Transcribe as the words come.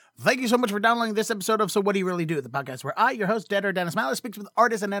Thank you so much for downloading this episode of So What Do You Really Do? The podcast where I, your host, Deader Dennis Mallett, speaks with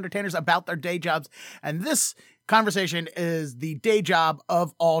artists and entertainers about their day jobs. And this conversation is the day job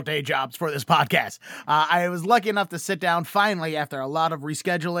of all day jobs for this podcast. I was lucky enough to sit down finally after a lot of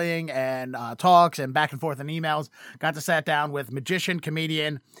rescheduling and talks and back and forth and emails. Got to sit down with magician,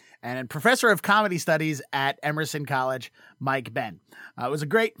 comedian, and professor of comedy studies at Emerson College, Mike Bent. It was a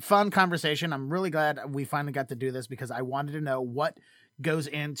great, fun conversation. I'm really glad we finally got to do this because I wanted to know what goes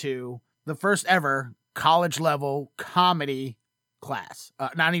into the first ever college level comedy class.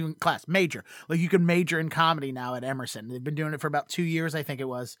 Not even class, major. Like you can major in comedy now at Emerson. They've been doing it for about 2 years, I think it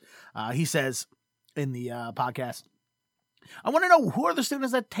was. He says in the podcast, I want to know, who are the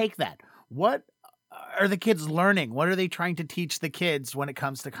students that take that? What are the kids learning? What are they trying to teach the kids when it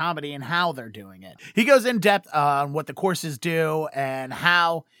comes to comedy and how they're doing it? He goes in depth on what the courses do and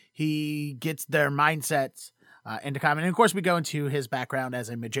how he gets their mindsets into comedy. And of course, we go into his background as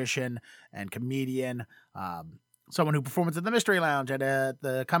a magician and comedian, someone who performs at the Mystery Lounge at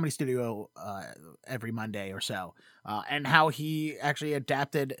the Comedy Studio every Monday or so, and how he actually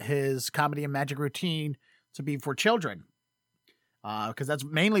adapted his comedy and magic routine to be for children. Because that's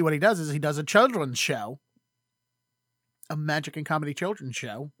mainly what he does, is he does a children's show, a magic and comedy children's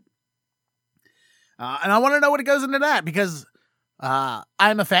show. And I want to know what it goes into that, because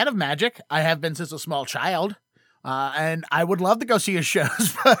I'm a fan of magic. I have been since a small child. And I would love to go see his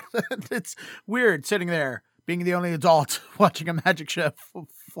shows, but it's weird sitting there being the only adult watching a magic show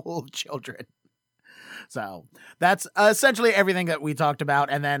full of children. So that's essentially everything that we talked about.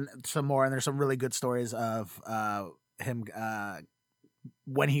 And then some more, and there's some really good stories of him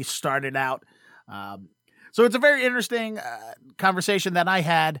when he started out. So it's a very interesting conversation that I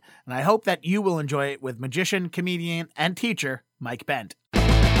had, and I hope that you will enjoy it with magician, comedian, and teacher Mike Bent.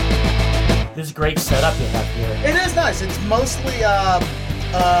 This is a great setup you have here. It is nice. It's mostly, it's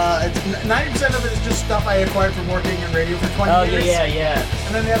 90% of it is just stuff I acquired from working in radio for 20 years. Oh, yeah.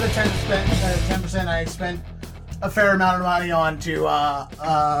 And then the other 10% I spent a fair amount of money on to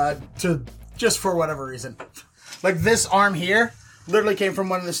just for whatever reason. Like this arm here literally came from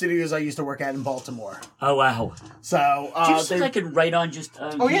one of the studios I used to work at in Baltimore. Oh, wow. So, do you think I could write on just...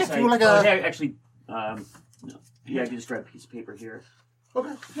 oh, yeah, if you would like actually, no. Yeah, I can just grab a piece of paper here.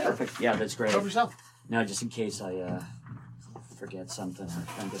 Okay. Yeah. Perfect. Yeah, that's great. Help yourself. No, just in case I forget something or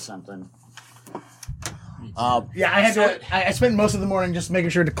think of something. Yeah, I spent most of the morning just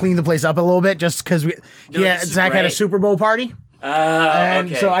making sure to clean the place up a little bit, just because Zach had a Super Bowl party.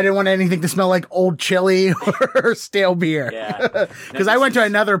 And so I didn't want anything to smell like old chili or stale beer. Yeah. Because I went to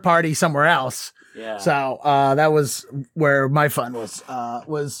another party somewhere else. Yeah. So that was where my fun was.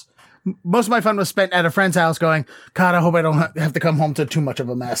 Most of my fun was spent at a friend's house going, God, I hope I don't have to come home to too much of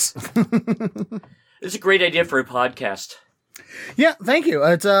a mess. It's a great idea for a podcast. Yeah, thank you.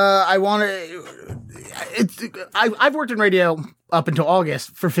 It's I've worked in radio up until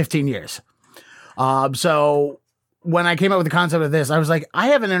August for 15 years. So when I came up with the concept of this, I was like, I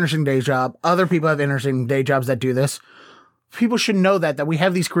have an interesting day job. Other people have interesting day jobs that do this. People should know that we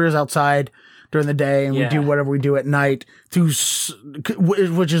have these careers outside during the day, and we do whatever we do at night,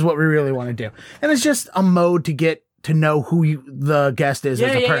 which is what we really want to do. And it's just a mode to get to know who the guest is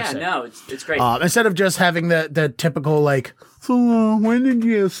as a person. Yeah, no, it's great. Instead of just having the typical, like, so when did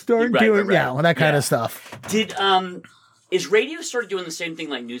you start doing, that kind of stuff. Is radio started doing the same thing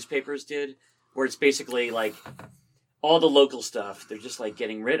like newspapers did, where it's basically like all the local stuff they're just like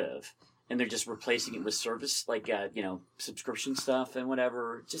getting rid of, and they're just replacing it with service, like, subscription stuff and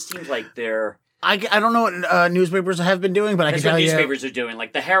whatever. It just seems like they're... I don't know what newspapers have been doing, but I can tell you... That's what newspapers are doing.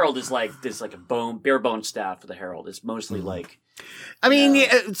 Like, the Herald is like, there's like a bare bone staff for the Herald. It's mostly like... I mean,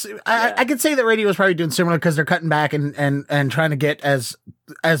 I could say that radio is probably doing similar because they're cutting back and trying to get as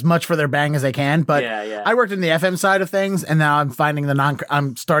much for their bang as they can. But I worked in the FM side of things, and now I'm finding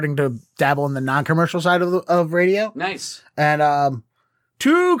I'm starting to dabble in the non-commercial side of radio. Nice. And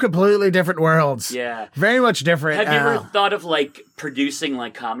two completely different worlds. Yeah. Very much different. Have you ever thought of, like, producing,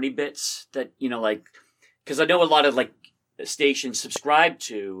 like, comedy bits that, like... Because I know a lot of, like, stations subscribe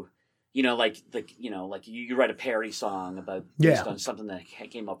to, like you write a parody song about based on something that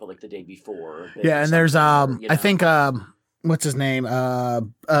came up, like, the day before. Yeah, and there's, I think, what's his name?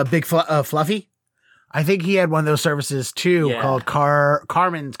 Big Fluffy? I think he had one of those services too called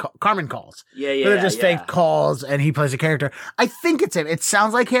Carmen Calls. Yeah. They're just fake calls, and he plays a character. I think it's him. It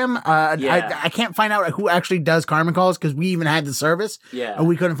sounds like him. I can't find out who actually does Carmen Calls because we even had the service. Yeah. And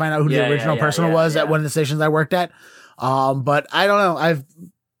we couldn't find out who the original person was at one of the stations I worked at. But I don't know.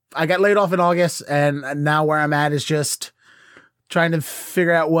 I got laid off in August, and now where I'm at is just trying to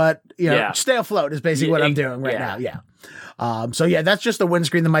figure out what, stay afloat is basically what I'm doing right now. Yeah. So yeah, that's just the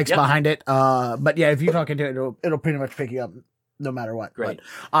windscreen. The mic's Yep. behind it. But yeah, if you talk into it, it'll pretty much pick you up no matter what. Great.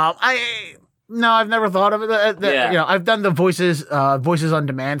 But, no, I've never thought of it. Yeah. You know, I've done the voices on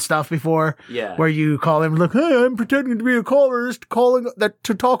demand stuff before. Yeah. Where you call in, like, hey, I'm pretending to be a caller, calling that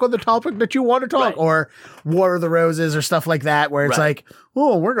to talk on the topic that you want to talk, Right. or water the roses or stuff like that, where it's like,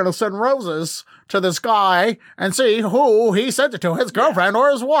 oh, we're gonna send roses to this guy and see who he sent it to, his girlfriend or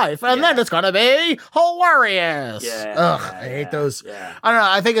his wife, and then it's gonna be hilarious. Yeah. Ugh, I hate those. Yeah. I don't know.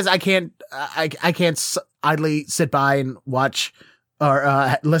 I think I can't idly sit by and watch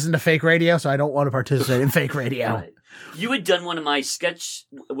or listen to fake radio, so I don't want to participate in fake radio. Right. You had done one of my sketch.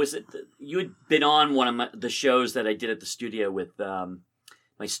 Was it? You had been on one of the shows that I did at the studio with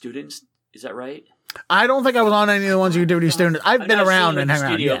my students. Is that right? I don't think I was on any of the ones you did with your students. I've been around and hung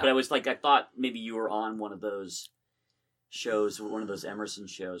around. But I was like, I thought maybe you were on one of those shows, one of those Emerson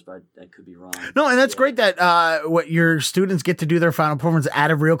shows, but I could be wrong. No, and that's great that what your students get to do their final performance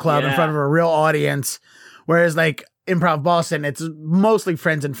at a real club in front of a real audience, whereas like Improv Boston, it's mostly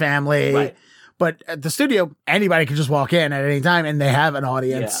friends and family. Right. But at the studio, anybody can just walk in at any time, and they have an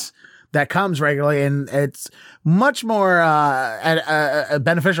audience that comes regularly, and it's much more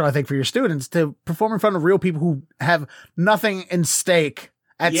beneficial, I think, for your students to perform in front of real people who have nothing in stake.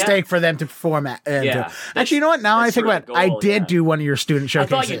 Stake for them to perform at. Actually, you know what? Now I think about it, I did do one of your student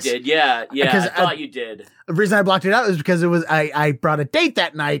showcases. I thought you did, yeah. I thought you did. The reason I blocked it out is because it was I brought a date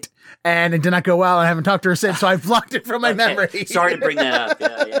that night, and it did not go well, and I haven't talked to her since, so I blocked it from my memory. Sorry to bring that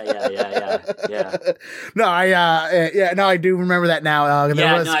up. Yeah. No, I do remember that now.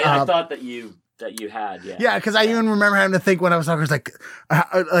 I thought that you had, Yeah, because I even remember having to think when I was talking, I was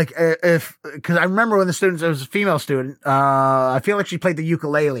like, because I remember when the student, it was a female student, I feel like she played the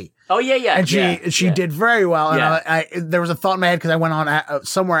ukulele. Oh, yeah. And she did very well. And Yeah. there was a thought in my head because I went on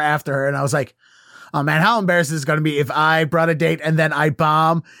somewhere after her, and I was like, oh man, how embarrassing is it going to be if I brought a date and then I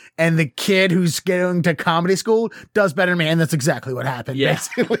bomb and the kid who's going to comedy school does better than me. And that's exactly what happened,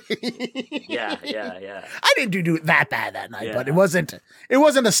 basically. Yeah. I didn't do that bad that night, but it wasn't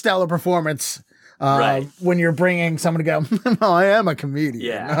a stellar performance. When you're bringing someone to go, no, I am a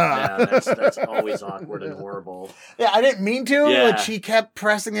comedian. That's always awkward and horrible. Yeah, I didn't mean to, but she kept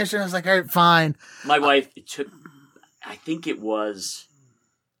pressing the issue. I was like, all right, fine. My wife, I think it was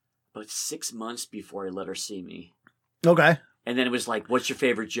about 6 months before I let her see me. Okay. And then it was like, what's your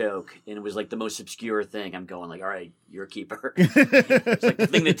favorite joke? And it was like the most obscure thing. I'm going like, all right, you're a keeper. It's like the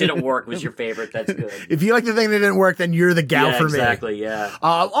thing that didn't work was your favorite. That's good. If you like the thing that didn't work, then you're the gal for me. Exactly, yeah.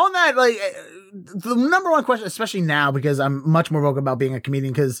 On that, like, the number one question, especially now, because I'm much more vocal about being a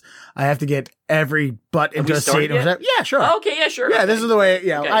comedian, because I have to get every butt into a seat. Yeah, sure. Oh, okay, yeah, sure. Yeah, this is the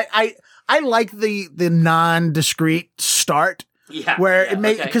way, I like the non-discreet start. Yeah. Where it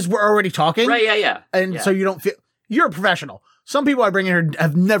may, because we're already talking. Right, yeah. And so you don't feel, you're a professional. Some people I bring in here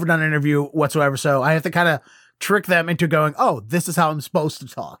have never done an interview whatsoever. So I have to kind of trick them into going, oh, this is how I'm supposed to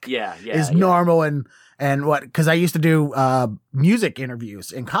talk. Is normal and what, because I used to do music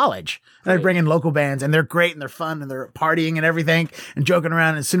interviews in college, and I'd bring in local bands, and they're great and they're fun and they're partying and everything and joking around.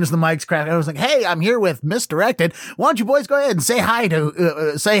 And as soon as the mics crack, I was like, hey, I'm here with Misdirected. Why don't you boys go ahead and say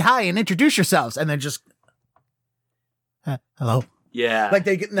hi and introduce yourselves, and then just hello. Yeah. Like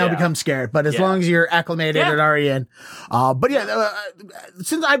they now become scared, but as long as you're acclimated and already in.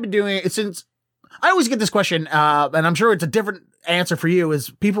 Since I've been doing it, I always get this question, and I'm sure it's a different answer for you, is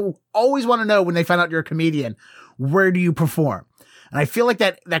people always want to know when they find out you're a comedian, where do you perform? And I feel like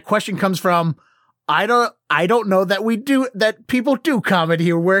that question comes from, I don't know that people do comedy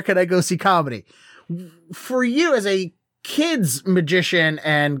here. Where can I go see comedy? For you as a kid's magician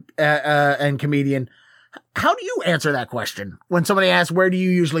and comedian, how do you answer that question when somebody asks, where do you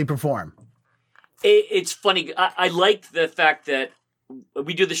usually perform? It's funny. I like the fact that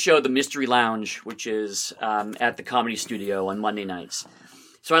we do the show, The Mystery Lounge, which is at the Comedy Studio on Monday nights.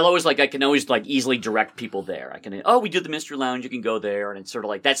 So I can always easily direct people there. we do the Mystery Lounge, you can go there. And it's sort of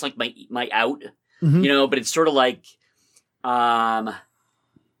like, that's like my out, but it's sort of like, I'm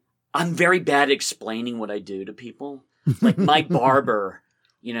very bad at explaining what I do to people. Like my barber,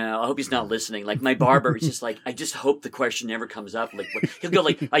 I hope he's not listening. Like my barber is just like, I just hope the question never comes up. Like he'll go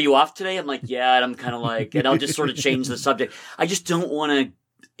like, are you off today? I'm like, yeah. And I'm kind of like, and I'll just sort of change the subject. I just don't want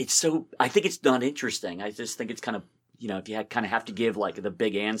to, I think it's not interesting. I just think it's kind of, if you kind of have to give like the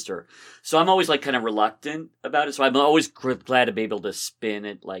big answer. So I'm always like kind of reluctant about it. So I'm always glad to be able to spin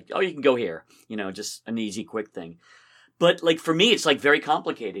it like, oh, you can go here, just an easy, quick thing. But like for me, it's like very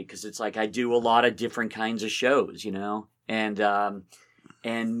complicated because it's like I do a lot of different kinds of shows,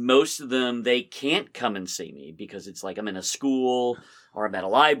 and most of them, they can't come and see me because it's like I'm in a school or I'm at a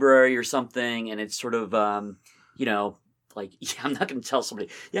library or something. And it's sort of, you know, like, yeah, I'm not going to tell somebody,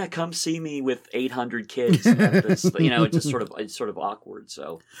 yeah, come see me with 800 kids. At this, you know, it's sort of awkward.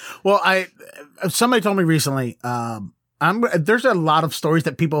 So, well, somebody told me recently, there's a lot of stories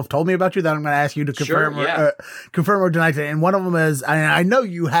that people have told me about you that I'm going to ask you to confirm or deny today. And one of them is, I know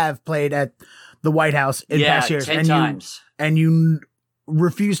you have played at the White House in past years. 10 times. You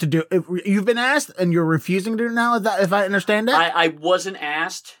refuse to do it. You've been asked and you're refusing to do it now, if I understand it? I wasn't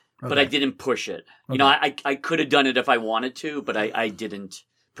asked. But I didn't push it. You know, I could have done it if I wanted to, but I didn't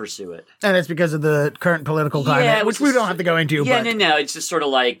pursue it. And it's because of the current political climate, which we don't have to go into. Yeah, no. It's just sort of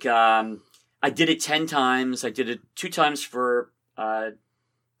like I did it 10 times. I did it 2 times for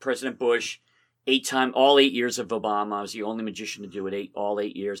President Bush, all 8 years of Obama. I was the only magician to do it all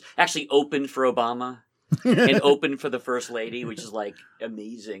 8 years. Actually opened for Obama. And opened for the first lady, which is like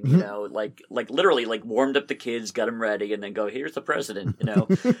amazing, you know, like literally like warmed up the kids, got them ready, and then go, here's the president, you know.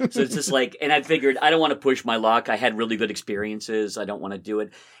 So it's just like, and I figured I don't want to push my luck. I had really good experiences. I don't want to do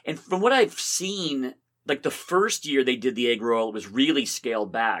it. And from what I've seen, like the first year they did the egg roll, it was really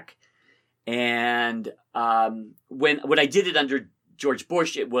scaled back. And when I did it under George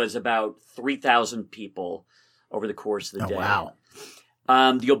Bush, it was about 3,000 people over the course of the day. Wow.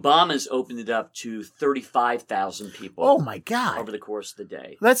 The Obamas opened it up to 35,000 people. Oh my God! Over the course of the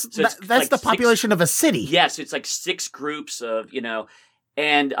day, that's like the population of a city. Yes, it's like 6 groups of, you know,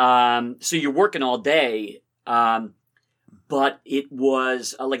 and so you're working all day. But it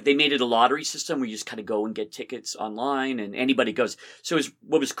was like they made it a lottery system where you just kind of go and get tickets online, and anybody goes. So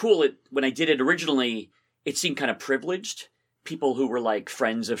what was cool when I did it originally, it seemed kind of privileged. People who were like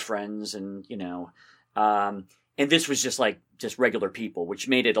friends of friends, and you know. And this was just regular people, which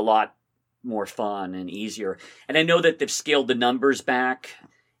made it a lot more fun and easier. And I know that they've scaled the numbers back,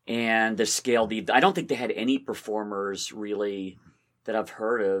 and they've scaled I don't think they had any performers really that I've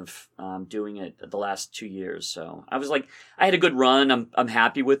heard of doing it the last 2 years. So I was like, I had a good run. I'm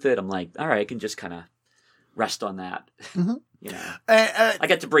happy with it. I'm like, all right, I can just kind of rest on that. Mm-hmm. You know, I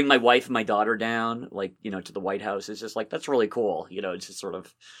got to bring my wife and my daughter down, like, you know, to the White House. It's just like, that's really cool. You know, it's just sort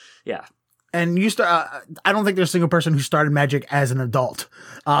of, yeah. And you start. I don't think there's a single person who started magic as an adult.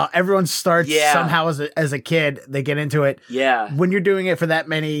 Everyone starts somehow as a kid. They get into it. Yeah. When you're doing it for that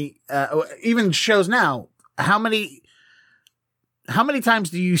many, even shows now, how many times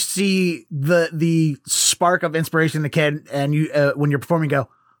do you see the spark of inspiration in the kid, and you when you're performing, go,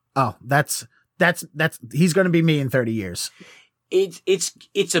 oh, that's he's going to be me in 30 years. It's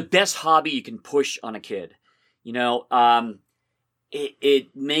the best hobby you can push on a kid. You know.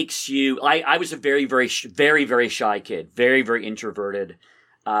 It makes you. I was a very, very, very, very shy kid, very, very introverted,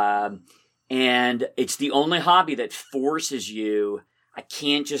 and it's the only hobby that forces you. I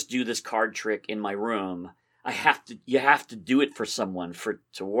can't just do this card trick in my room. You have to do it for someone for it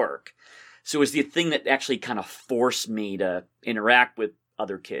to work. So it was the thing that actually kind of forced me to interact with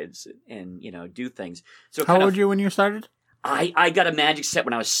other kids and, you know, do things. So how old were you when you started? I got a magic set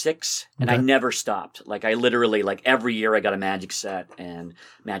when I was 6, and I never stopped. Like, I literally, like, every year I got a magic set and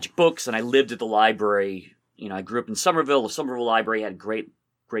magic books, and I lived at the library. You know, I grew up in Somerville. The Somerville Library had great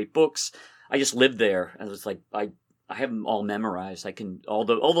books. I just lived there, and it was like, I have them all memorized. I can, all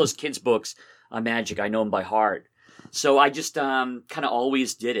those kids' books on magic, I know them by heart. So I just kind of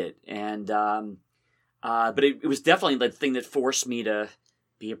always did it. And, but it was definitely the thing that forced me to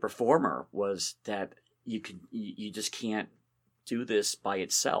be a performer, was that you just can't do this by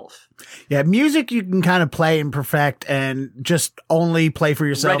itself. Yeah, music you can kind of play and perfect and just only play for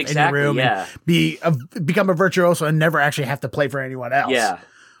yourself in your room and become a virtuoso and never actually have to play for anyone else. Yeah.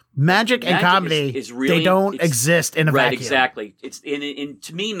 Magic and comedy, is really, they don't exist in a vacuum. Right, exactly. It's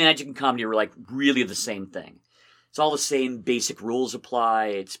to me, magic and comedy are like really the same thing. It's all the same basic rules apply.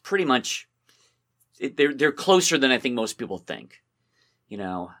 It's pretty much they're closer than I think most people think. You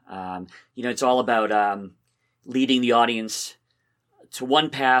know, it's all about leading the audience to one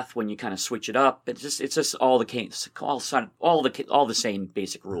path when you kind of switch it up. It's just all the same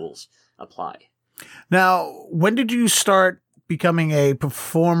basic rules apply. Now, when did you start becoming a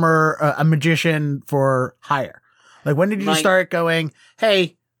performer, a magician for hire? Like, when did you start going,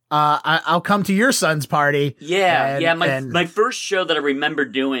 hey, I'll come to your son's party? Yeah, My first show that I remember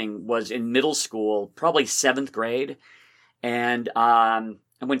doing was in middle school, probably 7th grade. And I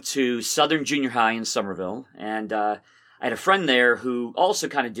went to Southern Junior High in Somerville, and I had a friend there who also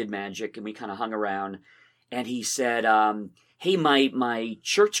kind of did magic, and we kind of hung around. And he said, hey, my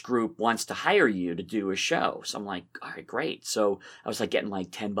church group wants to hire you to do a show. So I'm like, all right, great. So I was like getting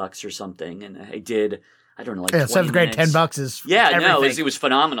like $10 or something, and I did, I don't know, like 20 7th grade, minutes. $10 is everything. No, it was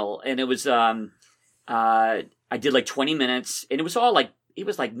phenomenal. And it was, I did like 20 minutes, and it was all like, it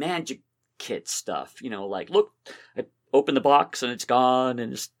was like magic kit stuff, like, look, I open the box and it's gone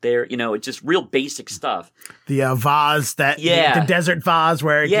and it's there, it's just real basic stuff. The vase the desert vase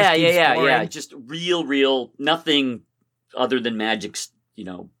where it just keeps pouring. Just real, nothing other than magic,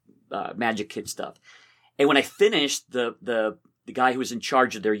 magic kit stuff. And when I finished, the guy who was in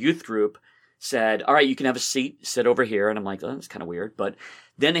charge of their youth group said, all right, you can have a seat, sit over here. And I'm like, oh, that's kind of weird. But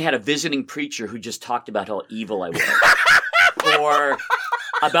then they had a visiting preacher who just talked about how evil I was for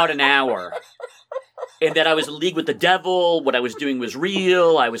about an hour. And that I was in league with the devil. What I was doing was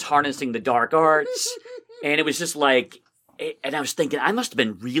real. I was harnessing the dark arts. And it was just like, and I was thinking, I must have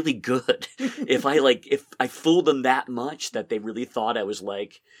been really good if I fooled them that much that they really thought I was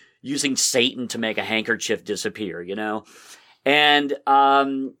like using Satan to make a handkerchief disappear, And,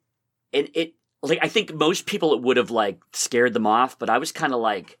 it like, I think most people it would have like scared them off, but I was kind of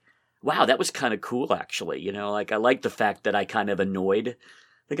like, wow, that was kind of cool actually. Like I liked the fact that I kind of annoyed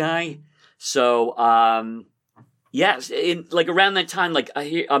the guy. So, yes, like around that time, like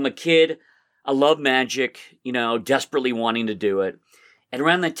I'm a kid, I love magic, desperately wanting to do it. And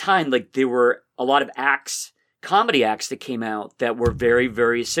around that time, like there were a lot of comedy acts that came out that were very,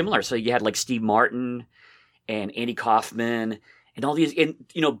 very similar. So you had like Steve Martin and Andy Kaufman and all these, and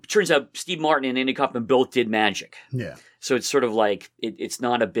turns out Steve Martin and Andy Kaufman both did magic. Yeah. So it's sort of like, it's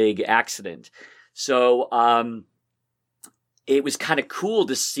not a big accident. So, it was kind of cool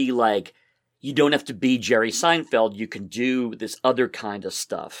to see like, you don't have to be Jerry Seinfeld. You can do this other kind of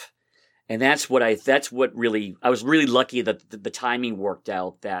stuff. And I was really lucky that the timing worked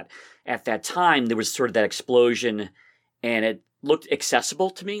out, that at that time there was sort of that explosion and it looked accessible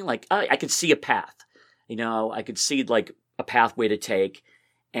to me. Like I could see a path, I could see like a pathway to take.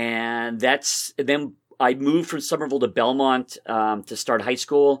 And then I moved from Somerville to Belmont, to start high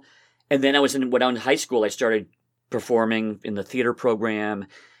school. And then when I was in high school, I started performing in the theater program.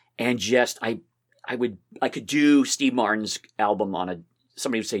 And just, I could do Steve Martin's album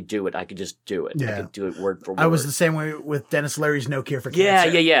somebody would say, do it. I could just do it. Yeah. I could do it word for word. I was the same way with Dennis Leary's No Cure for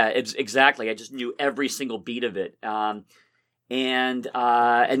Cancer. Yeah. Exactly. I just knew every single beat of it. And then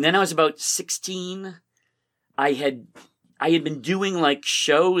I was about 16. I had been doing like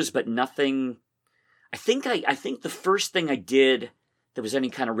shows, but nothing. I think the first thing I did that was any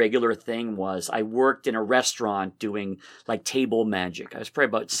kind of regular thing was I worked in a restaurant doing like table magic. I was probably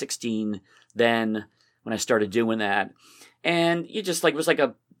about 16 then when I started doing that. And you just like, it was like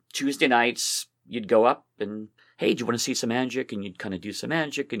a Tuesday nights, you'd go up and, hey, do you want to see some magic? And you'd kind of do some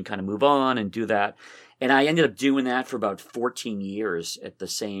magic and kind of move on and do that. And I ended up doing that for about 14 years at the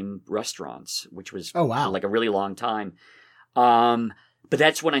same restaurants, which was like a really long time. But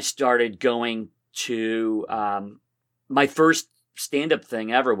that's when I started going to, my first stand-up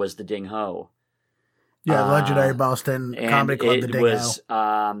thing ever was the Ding Ho. Yeah, legendary Boston comedy club, the Ding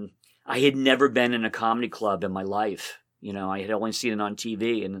Ho. I had never been in a comedy club in my life. I had only seen it on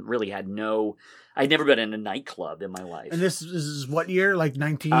TV and really I'd never been in a nightclub in my life. And this is what year? Like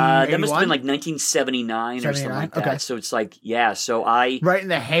 1981? That must have been like 1979 or something like that. Okay. So it's like, so right in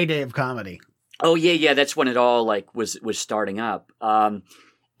the heyday of comedy. Oh, yeah. That's when it all like was starting up.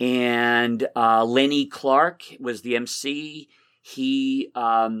 And Lenny Clark was the MC. He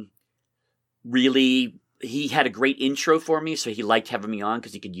he had a great intro for me, so he liked having me on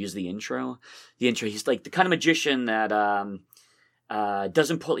because he could use the intro. He's like the kind of magician that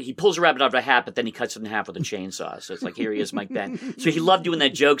he pulls a rabbit out of a hat, but then he cuts it in half with a chainsaw. So it's like, here he is, Mike Bent. So he loved doing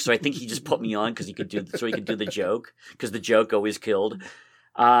that joke, so I think he just put me on because he could do the joke, because the joke always killed.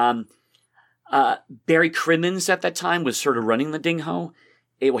 Barry Crimmins at that time was sort of running the Ding Ho.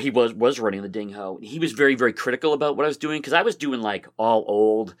 He was running the Ding Ho. He was very, very critical about what I was doing because I was doing like all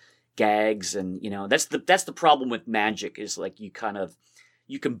old gags, and that's the problem with magic is like you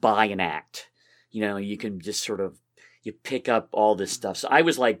can buy an act, you can just sort of you pick up all this stuff. So I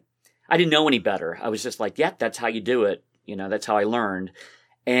was like, I didn't know any better. I was just like, yeah, that's how you do it. That's how I learned.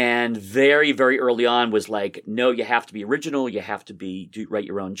 And very, very early on was like, no, you have to be original. You have to write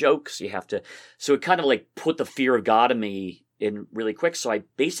your own jokes. You have to. So it kind of like put the fear of God in me in really quick. So I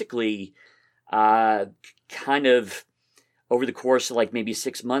basically, kind of over the course of like maybe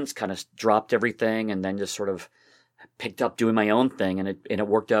 6 months, kind of dropped everything and then just sort of picked up doing my own thing, and it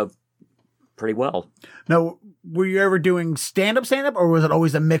worked out pretty well. Now, were you ever doing stand-up, or was it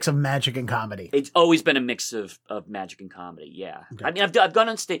always a mix of magic and comedy? It's always been a mix of magic and comedy, yeah. Okay. I mean, I've gone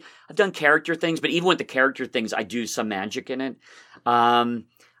on stage, I've done character things, but even with the character things, I do some magic in it.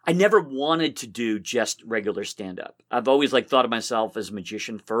 I never wanted to do just regular stand-up. I've always thought of myself as a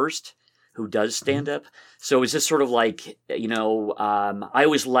magician first, who does stand-up. So it was just sort of like, I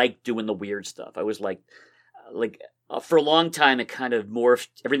always liked doing the weird stuff. I was like for a long time, it kind of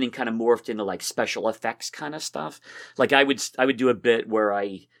everything kind of morphed into like special effects kind of stuff. Like I would do a bit where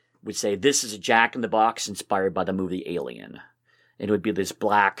I would say, this is a Jack in the Box inspired by the movie Alien. And it would be this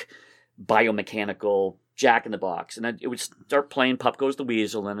black biomechanical Jack in the Box. And it would start playing Pup Goes the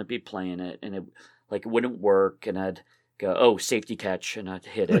Weasel, and I'd be playing it, and it wouldn't work, and I'd go, oh, safety catch, and I'd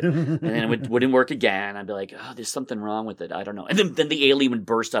hit it. And then it wouldn't work again. I'd be like, oh, there's something wrong with it. I don't know. And then the alien would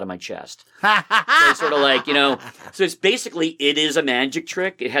burst out of my chest. So it's sort of like, so it's basically, it is a magic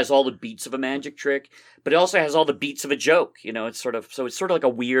trick. It has all the beats of a magic trick, but it also has all the beats of a joke. It's sort of like a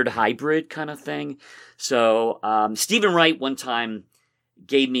weird hybrid kind of thing. So Stephen Wright one time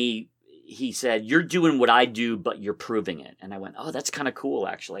he said, you're doing what I do, but you're proving it. And I went, oh, that's kind of cool,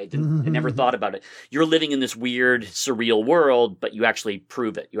 actually. I never thought about it. You're living in this weird, surreal world, but you actually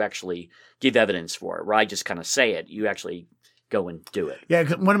prove it. You actually give evidence for it. Where I just kind of say it. You actually go and do it. Yeah,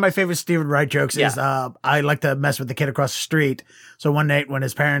 one of my favorite Stephen Wright jokes is I like to mess with the kid across the street. So one night when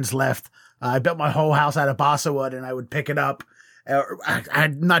his parents left, I built my whole house out of balsa wood, and I would pick it up.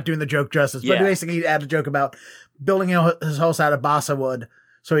 I'm not doing the joke justice, but basically he had a joke about building his house out of balsa wood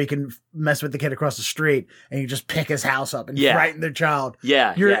so he can mess with the kid across the street, and you just pick his house up and frighten the child.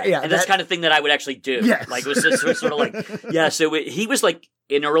 Yeah. And that's the kind of thing that I would actually do. Yes. Like, it was just sort of like, so he was like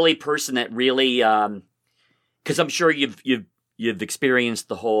an early person that really, cause I'm sure you've experienced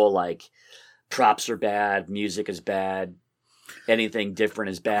the whole, like, props are bad, music is bad, anything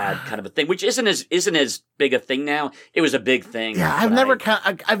different is bad kind of a thing, which isn't as big a thing now. It was a big thing. Yeah, I've never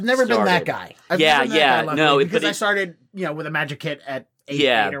been that guy. Because I started, with a magic kit at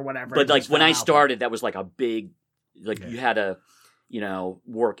 8 or whatever. But like when I started, that was like a big, you had to,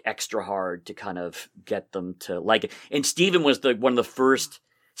 work extra hard to kind of get them to like it. And Stephen was one of the first.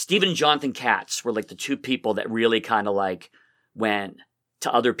 Stephen and Jonathan Katz were like the two people that really kind of like went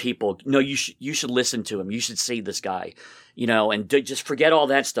to other people. No, you should listen to him. You should see this guy, and just forget all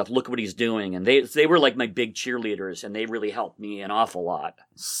that stuff. Look what he's doing. And they were like my big cheerleaders, and they really helped me an awful lot.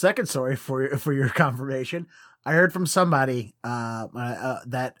 Second story for your confirmation. I heard from somebody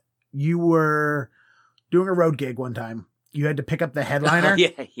that you were doing a road gig one time. You had to pick up the headliner.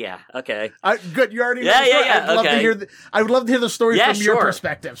 Yeah, okay. Good, you already know the story. I would love to hear the story from your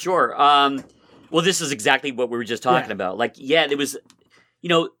perspective. Sure. Well, this is exactly what we were just talking about. Like, it was,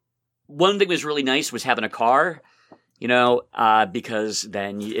 one thing that was really nice was having a car, because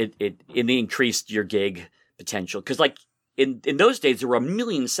then it increased your gig potential. Because, like, in those days, there were a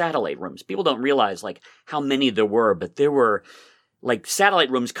million satellite rooms. People don't realize, like, how many there were, but there were, like,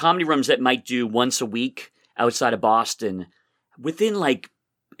 satellite rooms, comedy rooms that might do once a week outside of Boston. Within, like,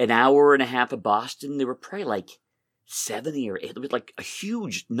 an hour and a half of Boston, there were probably, like, 70 or 80. It was, like, a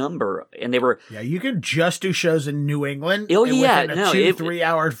huge number, and they were... Yeah, you could just do shows in New England. Oh, yeah. Within a 2-3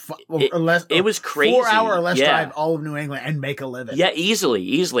 hour or less... It was crazy. 4 hour or less drive all of New England and make a living. Yeah,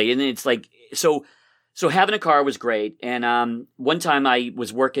 easily. And it's like... So having a car was great. And one time I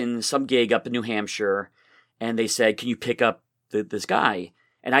was working some gig up in New Hampshire, and they said, can you pick up this guy?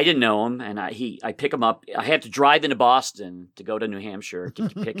 And I didn't know him, and I pick him up. I had to drive into Boston to go to New Hampshire to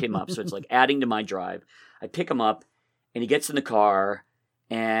pick him up. So it's like adding to my drive. I pick him up, and he gets in the car,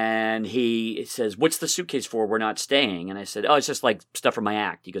 and he says, what's the suitcase for? We're not staying. And I said, oh, it's just like stuff for my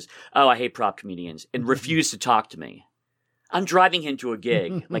act. He goes, oh, I hate prop comedians, and refused to talk to me. I'm driving him to a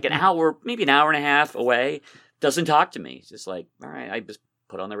gig, like an hour, maybe an hour and a half away, doesn't talk to me. It's just like, all right, I just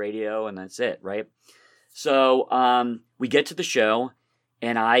put on the radio and that's it, right? So we get to the show,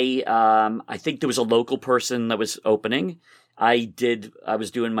 and I think there was a local person that was opening. I was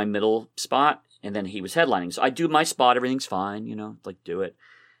doing my middle spot, and then he was headlining. So I do my spot, everything's fine, like do it.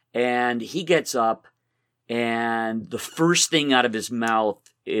 And he gets up, and the first thing out of his mouth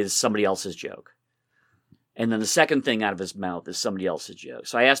is somebody else's joke. And then the second thing out of his mouth is somebody else's joke.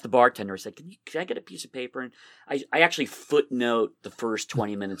 So I asked the bartender, I said, can I get a piece of paper? And I actually footnote the first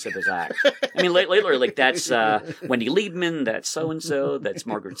 20 minutes of his act. I mean, later, like, that's Wendy Liebman, that's so-and-so, that's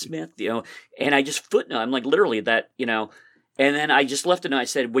Margaret Smith, and I just footnote. I'm like, literally that, and then I just left it, and I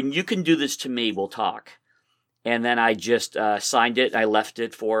said, when you can do this to me, we'll talk. And then I just signed it, I left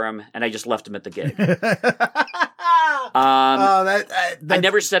it for him, and I just left him at the gig. I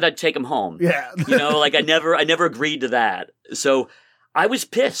never said I'd take him home. Yeah. I never agreed to that. So I was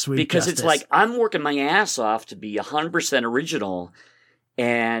pissed because it's like, I'm working my ass off to be 100% original,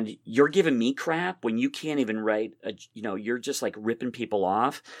 and you're giving me crap when you can't even write you're just like ripping people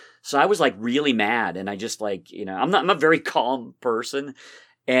off. So I was like really mad, and I just like, I'm a very calm person,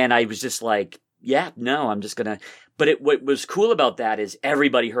 and I was just like, yeah, no, I'm just gonna. But what was cool about that is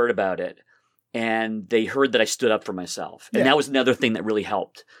everybody heard about it, and they heard that I stood up for myself, and that was another thing that really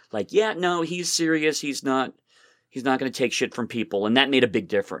helped. Like, yeah, no, he's serious. He's not, He's not going to take shit from people. And that made a big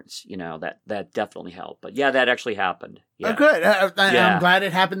difference. You know, that definitely helped. But yeah, that actually happened. Yeah. Oh, good. Yeah. I'm glad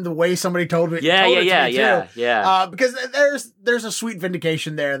it happened the way somebody told it. Yeah, told it yeah, to me, yeah, too. yeah. Because there's a sweet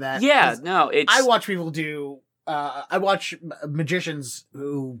vindication there that. Yeah, no, it's. I watch people do. I watch magicians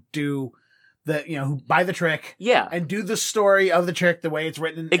who do who buy the trick. Yeah. And do the story of the trick the way it's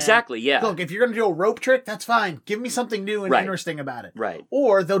written. Exactly, and, yeah. Look, if you're going to do a rope trick, that's fine. Give me something new and interesting about it. Right.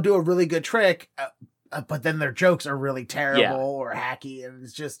 Or they'll do a really good trick, but then their jokes are really terrible or hacky, and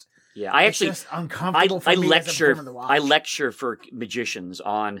it's just. Yeah, I actually just uncomfortable for me as a woman to watch. I lecture for magicians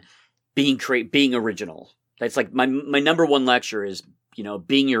on being original. That's like my number one lecture is,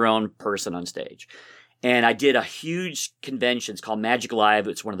 being your own person on stage. And I did a huge convention. It's called Magic Live.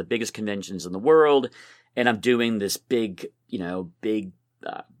 It's one of the biggest conventions in the world. And I'm doing this big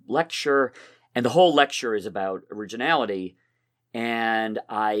lecture. And the whole lecture is about originality. And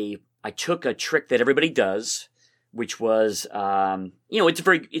I took a trick that everybody does, which was,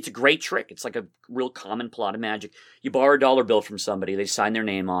 it's a great trick. It's like a real common plot of magic. You borrow a dollar bill from somebody. They sign their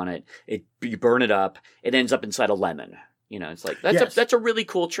name on it. You burn it up. It ends up inside a lemon. It's like, that's a really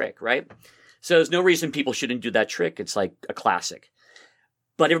cool trick, right? So there's no reason people shouldn't do that trick. It's like a classic.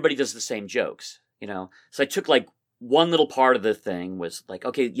 But everybody does the same jokes, So I took like one little part of the thing was like,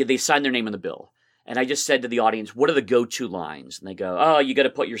 okay, they sign their name on the bill. And I just said to the audience, what are the go-to lines? And they go, oh, you got to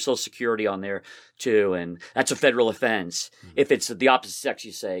put your Social Security on there too. And that's a federal offense. Mm-hmm. If it's the opposite sex,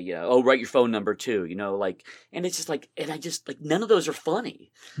 you say, write your phone number too, and it's just like, and I just like, none of those are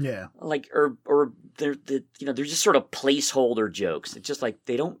funny. Yeah. Like, or they're just sort of placeholder jokes. It's just like,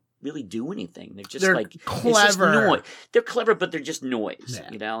 they don't really do anything. They're just like clever. It's just noise. They're clever, but they're just noise,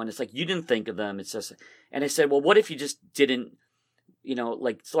 And it's like, you didn't think of them. It's just, and I said, well, what if you just didn't,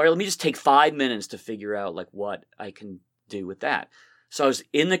 sorry, let me just take 5 minutes to figure out like what I can do with that. So I was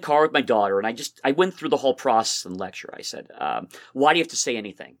in the car with my daughter and I went through the whole process and lecture. I said, why do you have to say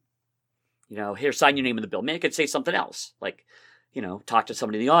anything? Here, sign your name in the bill. Man, I could say something else. Like, talk to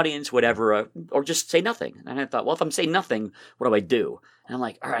somebody in the audience, whatever, or just say nothing. And I thought, well, if I'm saying nothing, what do I do? And I'm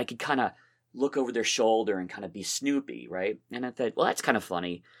like, all right, I could kind of look over their shoulder and kind of be Snoopy, right? And I thought, well, that's kind of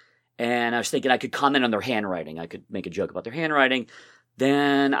funny. And I was thinking I could comment on their handwriting. I could make a joke about their handwriting.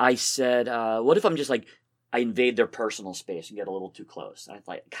 Then I said, what if I'm just like, I invade their personal space and get a little too close? And I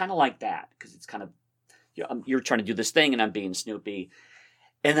thought, kind of like that, because it's kind of, you're trying to do this thing and I'm being Snoopy.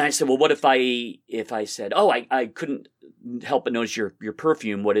 And then I said, well, what if I said, oh, I couldn't help but notice your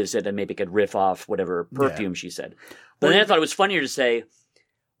perfume. What is it? And maybe I could riff off whatever perfume she said. But then I thought it was funnier to say,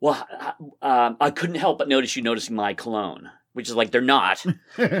 well, I couldn't help but notice you noticing my cologne, which is like, they're not,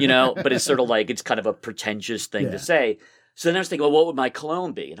 but it's sort of like, it's kind of a pretentious thing to say. So then I was thinking, well, what would my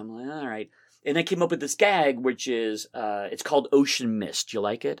cologne be? And I'm like, all right. And I came up with this gag, which is, it's called Ocean Mist. Do you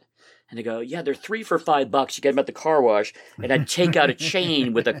like it? And they go, yeah, they're 3 for $5. You get them at the car wash. And I'd take out a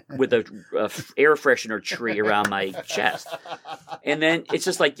chain with a air freshener tree around my chest. And then it's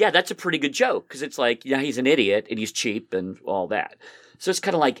just like, yeah, that's a pretty good joke. Because it's like, he's an idiot and he's cheap and all that. So it's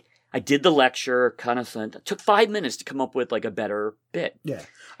kind of like, I did the lecture, kind of fun. It took 5 minutes to come up with like a better bit. Yeah.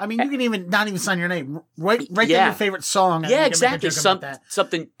 I mean, you can not even sign your name. Write down your favorite song. Yeah, exactly.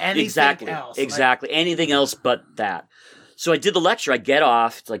 Something. Anything exactly. else. Exactly. Like, anything else but that. So I did the lecture. I get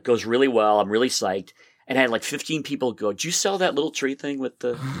off. It's like, goes really well. I'm really psyched. And I had like 15 people go, did you sell that little tree thing with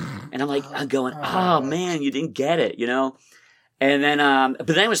the, and I'm like, I'm going, oh man, you didn't get it, And then, but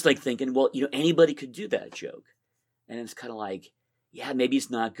then I was like thinking, well, anybody could do that joke. And it's kind of like, yeah, maybe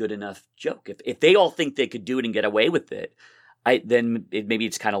it's not good enough joke. If they all think they could do it and get away with it, maybe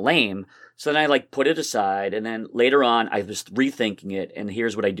it's kind of lame. So then I like put it aside, and then later on I was rethinking it, and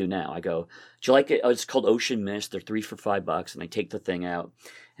here's what I do now. I go, do you like it? Oh, it's called Ocean Mist. They're 3 for $5, and I take the thing out,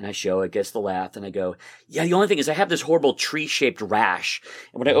 and I show it, gets the laugh, and I go, yeah, the only thing is I have this horrible tree-shaped rash,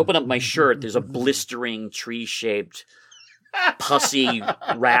 and when I open up my shirt, there's a blistering tree-shaped pussy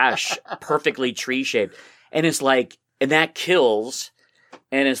rash, perfectly tree-shaped, and it's like, and that kills,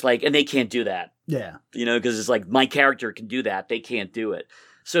 and it's like, and they can't do that. Yeah. Because it's like, my character can do that. They can't do it.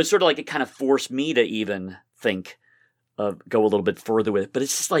 So it's sort of like it kind of forced me to even think go a little bit further with it. But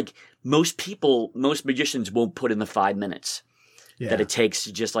it's just like most magicians won't put in the 5 minutes that it takes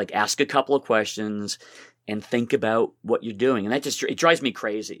to just like ask a couple of questions and think about what you're doing. And that just, it drives me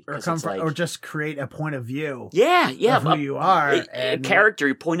crazy. Or just create a point of view. Yeah. Of who you are. A character,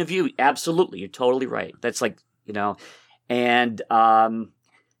 your point of view. Absolutely. You're totally right. That's like, and,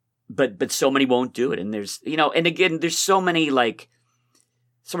 but so many won't do it. And there's, and again, there's so many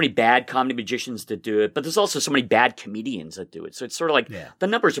bad comedy magicians that do it, but there's also so many bad comedians that do it. So it's sort of like the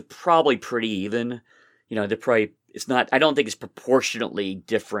numbers are probably pretty even. They're probably I don't think it's proportionately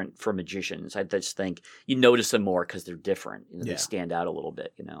different for magicians. I just think you notice them more because they're different. They stand out a little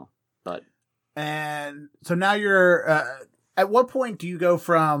bit, but. And so now you're, at what point do you go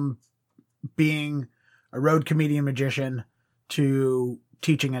from being a road comedian magician to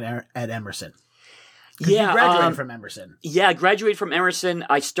teaching at Emerson? You graduated from Emerson. Yeah, I graduated from Emerson.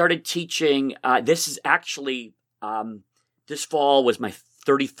 I started teaching. This is actually, this fall was my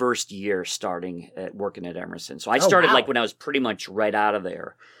 31st year working at Emerson. So I started when I was pretty much right out of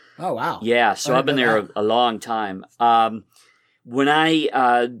there. Oh, wow. Yeah, so I've been there a long time. When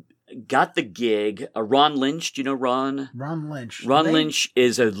I got the gig, Ron Lynch, do you know Ron? Ron Lynch. Lynch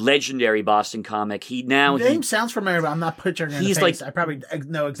is a legendary Boston comic. Name sounds familiar, but I'm not picturing him. I probably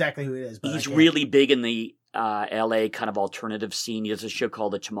know exactly who he is. But he's really big in the LA kind of alternative scene. He has a show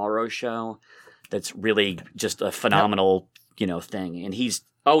called The Tomorrow Show that's really just a phenomenal, thing. And he's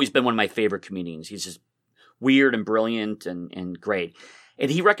always been one of my favorite comedians. He's just weird and brilliant and great. And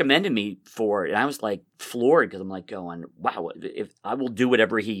he recommended me for it. And I was like floored because I'm like going, wow, if I will do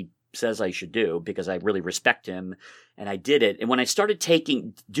whatever he says I should do because I really respect him. And I did it. And when I started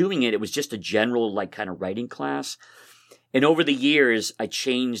doing it, it was just a general like kind of writing class. And over the years, I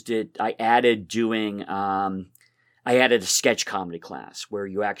changed it. I added a sketch comedy class where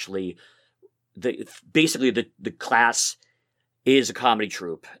you actually, basically the class is a comedy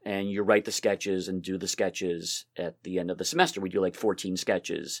troupe and you write the sketches and do the sketches at the end of the semester. We do like 14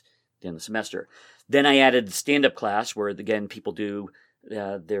 sketches at the end of the semester. Then I added the stand-up class where again, people do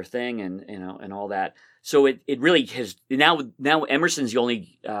their thing and all that. So it really has now Emerson's the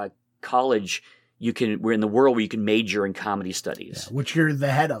only college we're in the world where you can major in comedy studies, which you're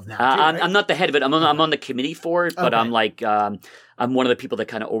the head of now. Too, right? I'm not the head of it. I'm on the committee for it, but I'm like I'm one of the people that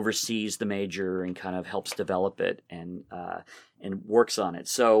kind of oversees the major and kind of helps develop it and works on it.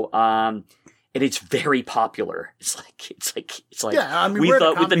 So and it's very popular. It's like yeah, I mean, we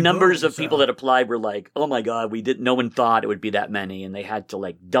thought with the numbers of people that applied, we're like, oh my God, no one thought it would be that many. And they had to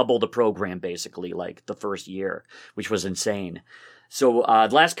like double the program basically like the first year, which was insane. So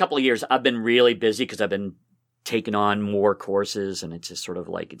the last couple of years I've been really busy because I've been taking on more courses and it's just sort of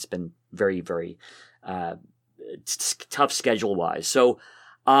like, it's been very, very tough schedule wise. So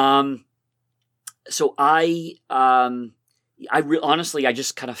honestly, I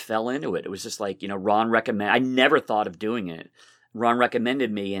just kind of fell into it. It was just like, Ron recommended. I never thought of doing it. Ron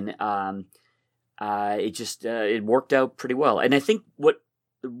recommended me, and it worked out pretty well. And I think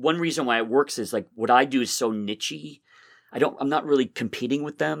one reason why it works is like what I do is so nichey. I'm not really competing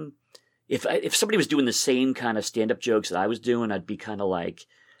with them. If somebody was doing the same kind of stand-up jokes that I was doing, I'd be kind of like,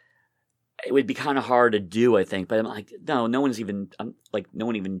 it would be kind of hard to do, I think. But I'm like, no one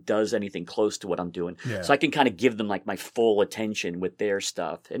even does anything close to what I'm doing. Yeah. So I can kind of give them like my full attention with their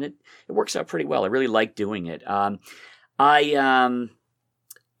stuff. And it works out pretty well. I really like doing it. What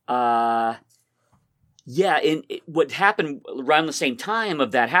happened around the same time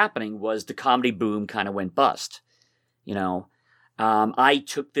of that happening was the comedy boom kind of went bust. I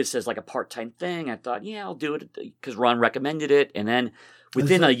took this as like a part-time thing. I thought, yeah, I'll do it because Ron recommended it. And then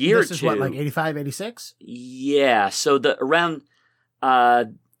within a year or two. This is what, like 85, 86? Yeah. So around like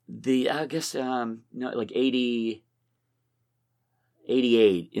 80,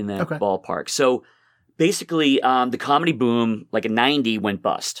 88 in that ballpark. So basically the comedy boom, like in 90 went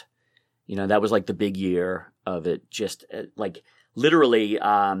bust. That was like the big year of it. Just like literally,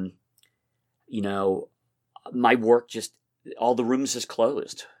 my work all the rooms just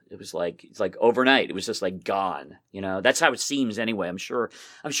closed. It's like overnight. It was just like gone. That's how it seems anyway. I'm sure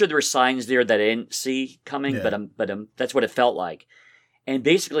there were signs there that I didn't see coming, yeah. but that's what it felt like. And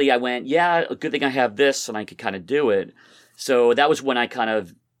basically I went, yeah, a good thing I have this and I could kind of do it. So that was when I kind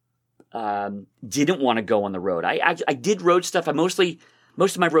of didn't want to go on the road. I did road stuff. Most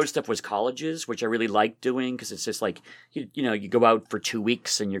of my road stuff was colleges, which I really liked doing because it's just like, you go out for 2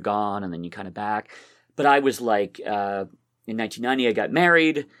 weeks and you're gone and then you kind of back. But I was like, in 1990, I got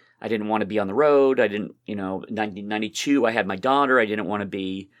married. I didn't want to be on the road. I didn't, in 1992, I had my daughter. I didn't want to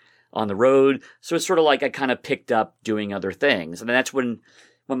be on the road. So it's sort of like I kind of picked up doing other things. And then that's when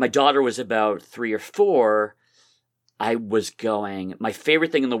my daughter was about 3 or 4, I was going, my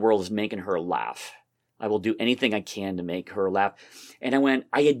favorite thing in the world is making her laugh. I will do anything I can to make her laugh. And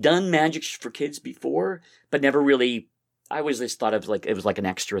I had done magic for kids before, but never really, I always just thought of like, it was like an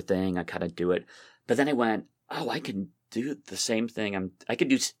extra thing. I kind of do it. But then I went, oh, I can do the same thing. I could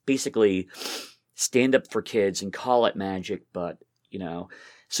do basically stand up for kids and call it magic, but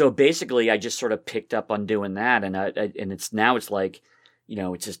so basically I just sort of picked up on doing that. And it's like,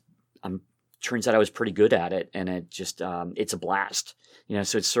 it's just, turns out I was pretty good at it and it just, it's a blast,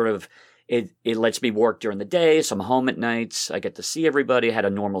 so it's sort of, It lets me work during the day, so I'm home at nights. I get to see everybody. I had a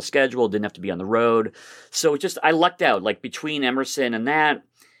normal schedule, didn't have to be on the road. So I lucked out. Like between Emerson and that,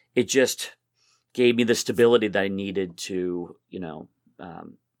 it just gave me the stability that I needed to,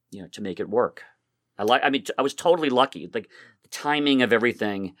 to make it work. I was totally lucky. Like the timing of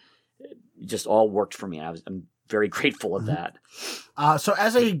everything just all worked for me. I'm very grateful of that. So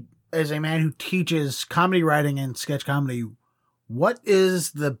as a man who teaches comedy writing and sketch comedy, what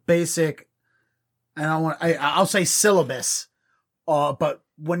is the basic, and I'll say syllabus, but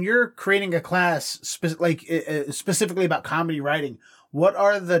when you're creating a class specifically about comedy writing, what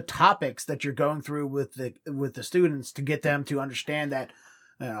are the topics that you're going through with the students to get them to understand that,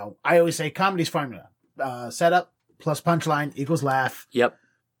 I always say comedy's formula, setup plus punchline equals laugh. Yep.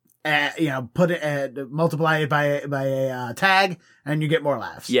 Put it, multiply it by a tag, and you get more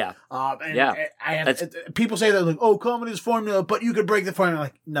laughs. Yeah. People say that, like, oh, comedy's formula, but you could break the formula.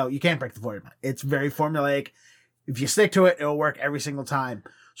 Like, no, you can't break the formula. It's very formulaic. If you stick to it, it'll work every single time.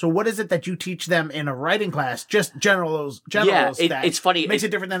 So what is it that you teach them in a writing class? Just generals. It's funny. It makes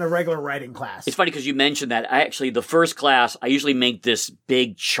it different than a regular writing class. It's funny because you mentioned that. The first class, I usually make this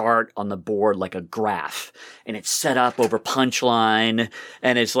big chart on the board, like a graph, and it's set up over punchline,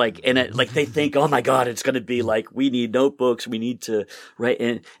 and it's like, they think, oh my God, it's going to be like, we need notebooks, we need to write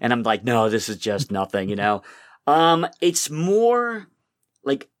in. And I'm like, no, this is just nothing, It's more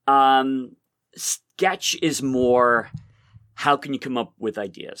like, sketch is more, how can you come up with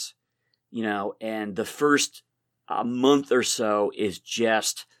ideas? And the first month or so is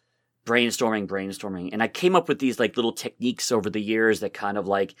just brainstorming. And I came up with these like little techniques over the years that kind of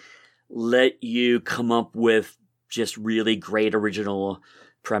like let you come up with just really great original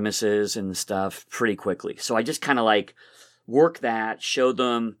premises and stuff pretty quickly. So I just kind of like work that, show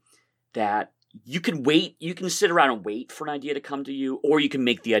them that you can sit around and wait for an idea to come to you, or you can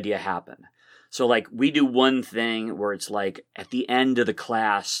make the idea happen. So like we do one thing where it's like at the end of the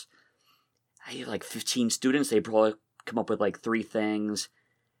class, I have like 15 students. They probably come up with like 3 things.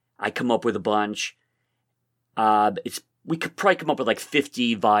 I come up with a bunch. We could probably come up with like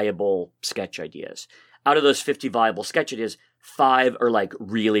 50 viable sketch ideas. Out of those 50 viable sketch ideas, 5 are like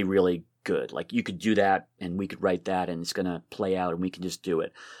really, really good. Like you could do that and we could write that and it's going to play out and we can just do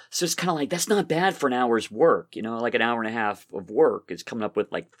it. So it's kind of like, that's not bad for an hour's work, like an hour and a half of work. It's coming up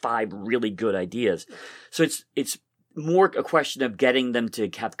with like 5 really good ideas. So it's more a question of getting them to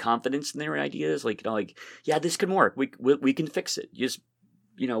have confidence in their ideas. Like, yeah, this can work. We can fix it. Just,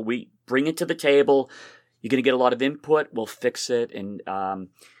 we bring it to the table. You're going to get a lot of input. We'll fix it. And,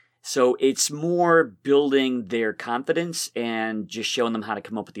 so it's more building their confidence and just showing them how to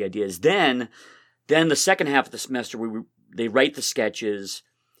come up with the ideas. Then the second half of the semester, they write the sketches,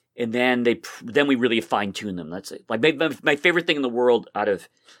 and then we really fine tune them. That's it. Like my favorite thing in the world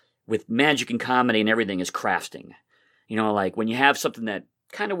with magic and comedy and everything is crafting. Like when you have something that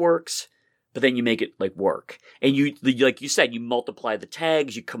kind of works, but then you make it like work. And you, like you said, you multiply the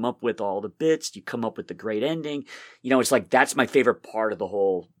tags, you come up with all the bits, you come up with the great ending. It's like, that's my favorite part of the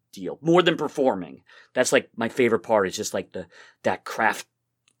whole deal, more than performing. That's like my favorite part is just like that craft,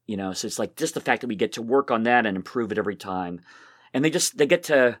 so it's like just the fact that we get to work on that and improve it every time. And they get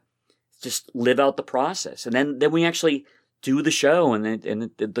to just live out the process. And then we actually do the show and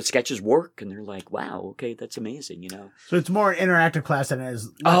the sketches work and they're like, wow, okay, that's amazing, So it's more an interactive class than it is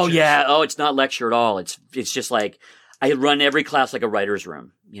lectures. Oh yeah. Oh, it's not lecture at all. It's just like, I run every class like a writer's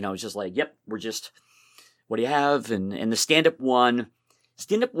room, it's just like, yep, we're just, what do you have? And the stand-up one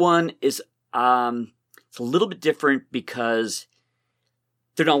is, it's a little bit different because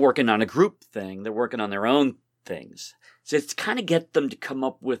they're not working on a group thing. They're working on their own things. So it's kind of get them to come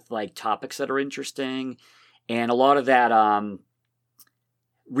up with like topics that are interesting and a lot of that,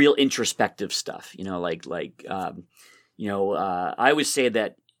 real introspective stuff, I always say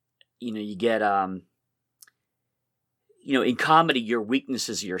that, you get, in comedy, your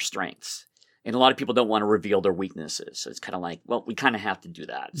weaknesses are your strengths. And a lot of people don't want to reveal their weaknesses. So it's kind of like, well, we kind of have to do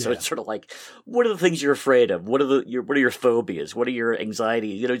that. So it's sort of like, what are the things you're afraid of? What are your phobias? What are your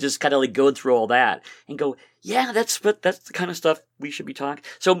anxieties? Just kind of like go through all that and go, yeah, that's the kind of stuff we should be talking.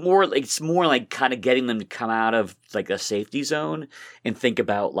 So it's more like kind of getting them to come out of like a safety zone and think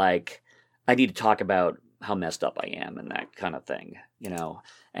about like, I need to talk about how messed up I am and that kind of thing,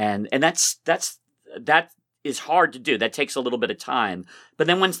 and that is hard to do. That takes a little bit of time. But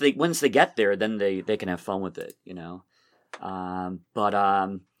then once they get there, then they can have fun with it,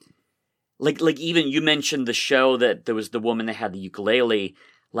 Like even you mentioned the show that there was the woman that had the ukulele.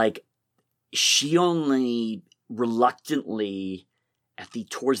 Like she only reluctantly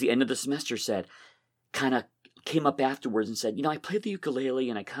towards the end of the semester said, kind of came up afterwards and said, I played the ukulele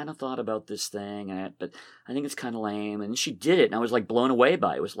and I kind of thought about this thing, but I think it's kind of lame. And she did it, and I was like blown away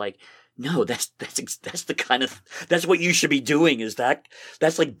by it. It was like, no, that's the kind of, that's what you should be doing.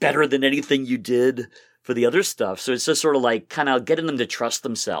 That's like better than anything you did for the other stuff. So it's just sort of like kind of getting them to trust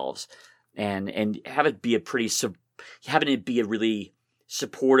themselves and have it be having it be a really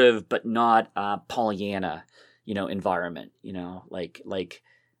supportive but not Pollyanna, environment. Yeah,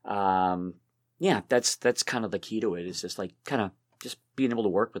 that's kind of the key to it. It's just like kind of just being able to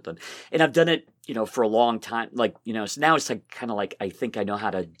work with them. And I've done it, for a long time. So now it's like kind of like I think I know how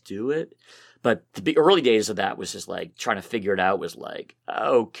to do it. But the early days of that was just like trying to figure it out. Was like,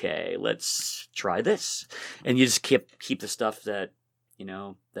 okay, let's try this, and you just keep the stuff that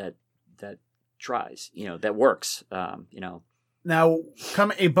that tries, that works. Now,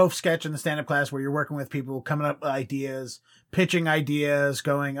 both sketch in the stand-up class where you're working with people, coming up with ideas, pitching ideas,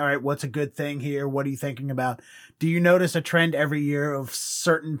 going, all right, what's a good thing here? What are you thinking about? Do you notice a trend every year of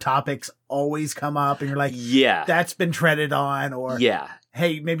certain topics always come up and you're like, yeah, that's been treaded on, or yeah,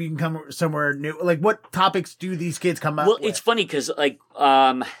 hey, maybe you can come somewhere new? Like, what topics do these kids come up with? Well, it's funny because like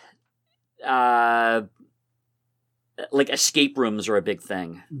escape rooms are a big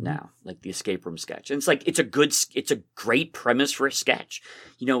thing now, like the escape room sketch. And it's like, it's a great premise for a sketch,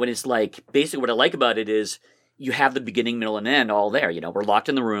 and it's like, basically what I like about it is you have the beginning, middle, and end all there. We're locked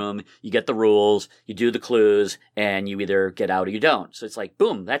in the room, you get the rules, you do the clues, and you either get out or you don't. So it's like,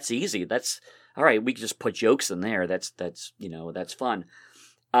 boom, that's easy. That's all right. We can just put jokes in there. That's fun.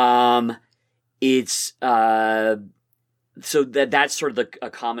 It's, so that's sort of a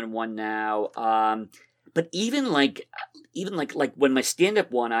common one now. But even like when my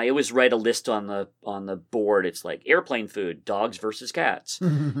stand-up one, I always write a list on the board. It's like airplane food, dogs versus cats.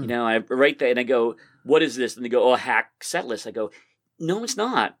 I write that and I go, what is this? And they go, oh, hack set list. I go, no, it's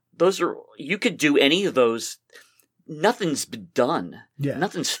not. You could do any of those. Nothing's been done. Yeah.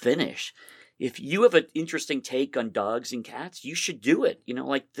 Nothing's finished. If you have an interesting take on dogs and cats, you should do it.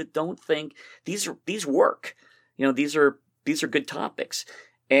 Don't think these work. These are good topics.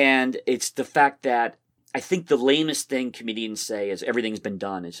 And it's the fact that I think the lamest thing comedians say is everything's been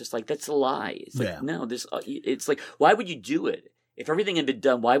done. It's just like, that's a lie. It's like, no, it's like, why would you do it? If everything had been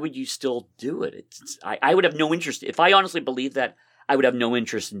done, why would you still do it? I would have no interest. If I honestly believe that, I would have no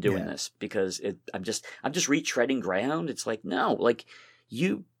interest in doing this because I'm just retreading ground. It's like, no, like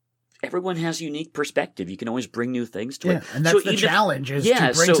everyone has a unique perspective. You can always bring new things to it. And that's the challenge is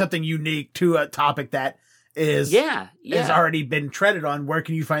to bring something unique to a topic that has already been treaded on. Where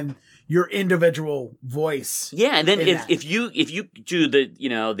can you find your individual voice? Yeah, and then if you do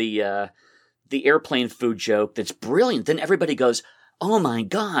the airplane food joke that's brilliant, then everybody goes, "Oh my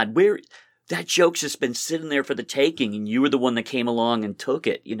God, that joke's just been sitting there for the taking, and you were the one that came along and took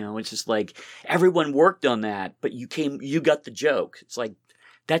it." It's just like everyone worked on that, but you got the joke. It's like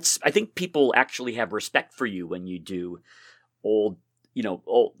I think people actually have respect for you when you do old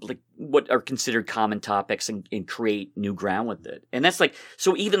like what are considered common topics and create new ground with it. And that's like,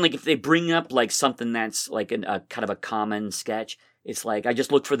 so even like if they bring up like something that's like a kind of a common sketch, it's like, I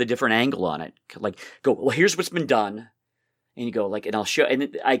just look for the different angle on it. Like go, well, here's what's been done. And you go like, and I'll show,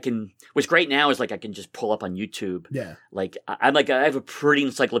 and what's great now is like, I can just pull up on YouTube. Yeah. Like I have a pretty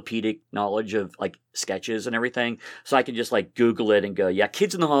encyclopedic knowledge of like sketches and everything. So I can just like Google it and go, yeah,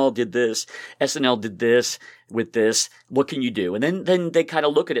 Kids in the Hall did this. SNL did this with this. What can you do? And then they kind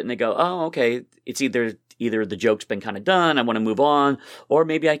of look at it and they go, oh, okay. It's either the joke's been kind of done, I want to move on, or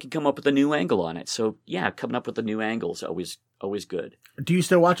maybe I can come up with a new angle on it. So yeah, coming up with a new angle is always good. Do you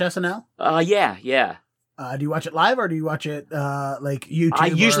still watch SNL? Yeah. Do you watch it live or do you watch it like YouTube? I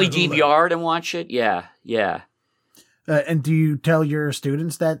usually DVR'd and watch it. Yeah. And do you tell your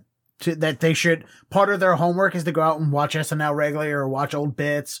students that they should, part of their homework is to go out and watch SNL regularly or watch old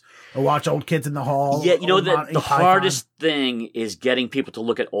bits or watch old Kids in the Hall? Yeah, the hardest thing is getting people to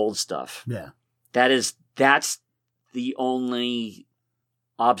look at old stuff. Yeah. That's the only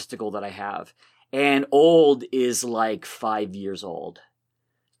obstacle that I have. And old is like 5 years old.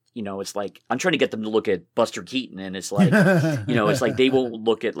 It's like, I'm trying to get them to look at Buster Keaton, and it's like, it's like they won't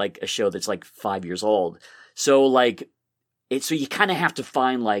look at like a show that's like 5 years old. So like, so you kind of have to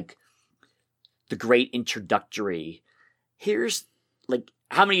find like the great introductory. Here's like,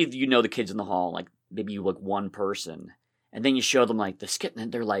 how many of you know the Kids in the Hall? Like maybe you look one person, and then you show them like the skit,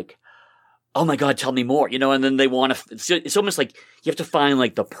 and they're like, oh my God, tell me more, and then they want to, it's almost like you have to find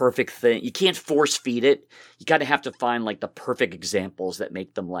like the perfect thing. You can't force feed it. You kind of have to find like the perfect examples that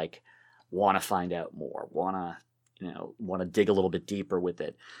make them like want to find out more, want to dig a little bit deeper with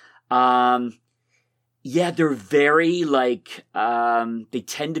it. Yeah, they're very like, they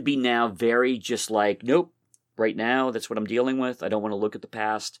tend to be now very just like, nope, right now. That's what I'm dealing with. I don't want to look at the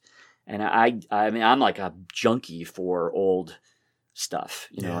past. And I mean, I'm like a junkie for old stuff.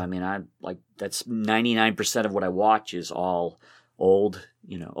 You know, I mean, I like that's 99% of what I watch is all old,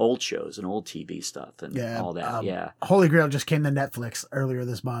 old shows and old TV stuff and all that. Holy Grail just came to Netflix earlier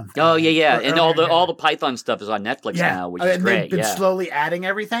this month. Oh yeah. And all the Python stuff is on Netflix now, which is great. They've been slowly adding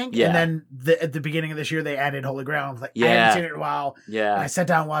everything. Yeah. And then at the beginning of this year, they added Holy Grail. I was like, I haven't seen it in a while. Yeah. And I sat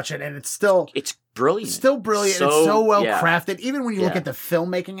down and watched it, and it's brilliant. It's still brilliant. It's so well crafted. Even when you look at the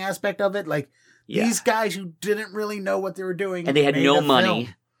filmmaking aspect of it, like these guys who didn't really know what they were doing, and they had no money.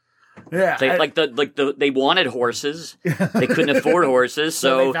 Film. Yeah, they wanted horses. They couldn't afford horses,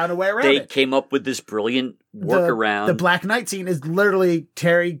 so they found a way around it. They came up with this brilliant workaround. The Black Knight scene is literally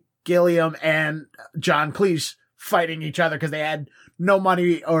Terry Gilliam and John Cleese fighting each other because they had no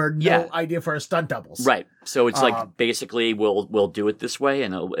money or no idea for a stunt doubles. Right. So it's like basically we'll do it this way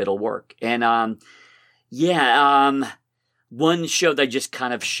and it'll work. And one show that I just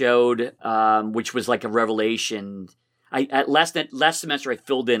kind of showed, which was like a revelation. Last semester I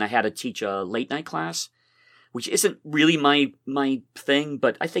filled in. I had to teach a late night class, which isn't really my thing,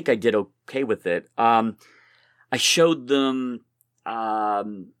 but I think I did okay with it. I showed them.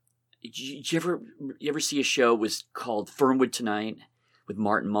 Did you ever see a show? It was called Fernwood Tonight with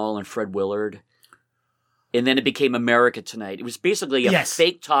Martin Mull and Fred Willard, and then it became America Tonight. It was basically a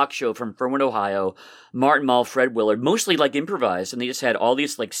fake talk show from Fernwood, Ohio. Martin Mull, Fred Willard, mostly like improvised, and they just had all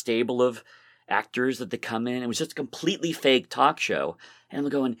these like stable of actors that they come in. It was just a completely fake talk show. And I'm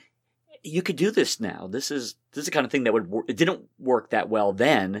going, you could do this now. This is the kind of thing that would work. It didn't work that well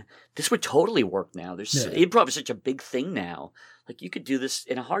then. This would totally work now. Improv is such a big thing now. Like you could do this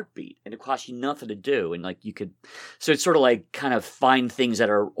in a heartbeat and it costs you nothing to do. And like you could, so it's sort of like kind of find things that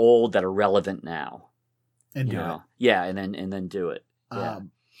are old that are relevant now. And do it. Yeah. And then do it. Yeah.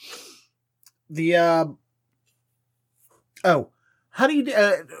 How do you,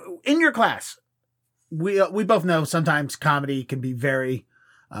 in your class, we both know sometimes comedy can be very,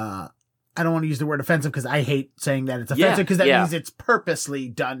 I don't want to use the word offensive because I hate saying that it's offensive because that means it's purposely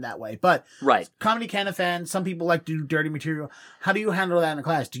done that way. But comedy can offend. Some people like to do dirty material. How do you handle that in a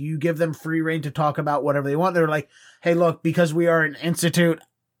class? Do you give them free rein to talk about whatever they want? They're like, hey, look, because we are an institute,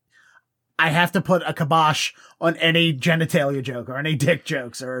 I have to put a kibosh on any genitalia joke or any dick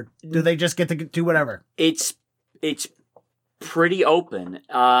jokes, or do they just get to do whatever? It's pretty open.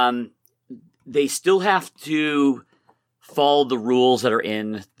 They still have to follow the rules that are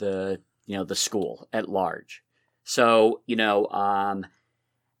in the school at large. So,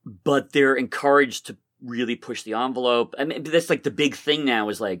 but they're encouraged to really push the envelope. I mean, that's like the big thing now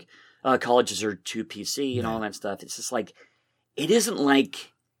is like, colleges are too PC and all that stuff. It's just like, it isn't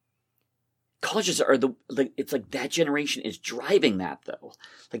like colleges are it's like that generation is driving that though.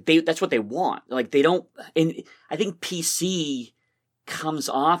 Like that's what they want. Like they don't, and I think PC comes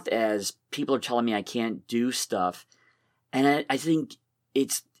off as people are telling me I can't do stuff. And I think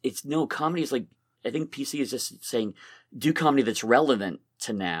it's no, comedy is like, I think PC is just saying, do comedy that's relevant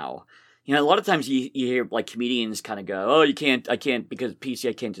to now. A lot of times you hear like comedians kind of go, oh, I can't because PC,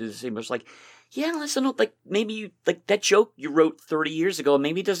 I can't do the same. But it's like, yeah, listen, like maybe like that joke you wrote 30 years ago,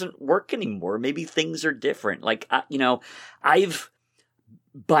 maybe it doesn't work anymore. Maybe things are different. Like, I've,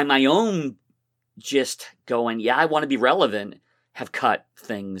 by my own just going, I want to be relevant, have cut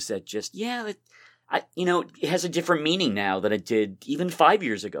things that just, it has a different meaning now than it did even 5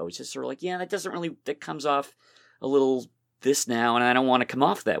 years ago. It's just sort of like, that comes off a little this now, and I don't want to come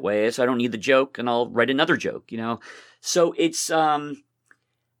off that way, so I don't need the joke, and I'll write another joke, So it's,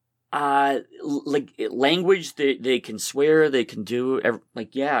 like language, they can swear, they can do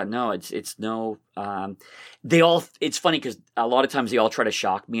it's no, it's funny because a lot of times they all try to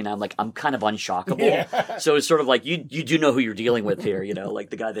shock me and I'm kind of unshockable. Yeah. So it's sort of like, you do know who you're dealing with here, like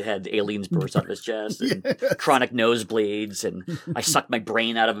the guy that had aliens burst up his chest and chronic nosebleeds and I sucked my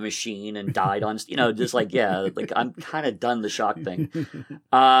brain out of a machine and died on, just like, like I'm kind of done the shock thing.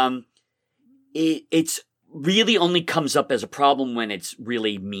 It's really only comes up as a problem when it's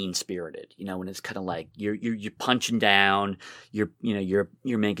really mean-spirited, when it's kind of like you're punching down, you're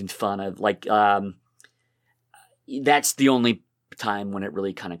making fun of, like, that's the only time when it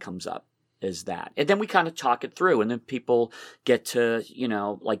really kind of comes up, is that. And then we kind of talk it through, and then people get to,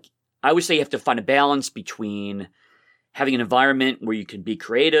 like, I always say you have to find a balance between having an environment where you can be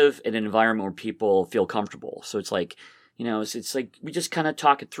creative and an environment where people feel comfortable. So it's like, it's like we just kind of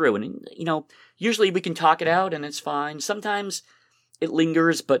talk it through, and usually we can talk it out and it's fine. Sometimes it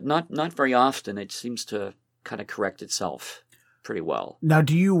lingers, but not very often. It seems to kind of correct itself pretty well. Now,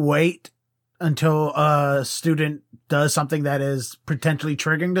 do you wait until a student does something that is potentially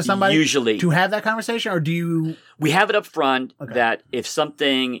triggering to somebody? Usually. To have that conversation, or do you? We have it up front that if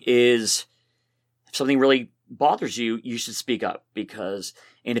something really bothers you, you should speak up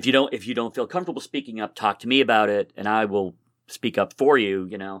and if you don't feel comfortable speaking up, talk to me about it and I will speak up for you,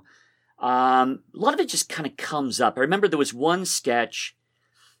 you know. A lot of it just kind of comes up. I remember there was one sketch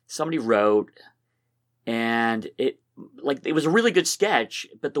somebody wrote and it was a really good sketch,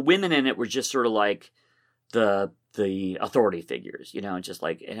 but the women in it were just sort of like the authority figures, you know, just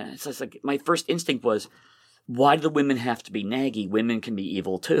like, and it's just like my first instinct was, why do the women have to be naggy? Women can be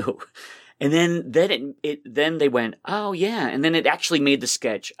evil too. And then they went, oh yeah. And then it actually made the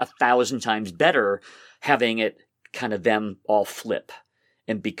sketch 1,000 times better, having it kind of them all flip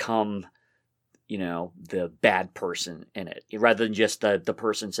and become, you know, the bad person in it, rather than just the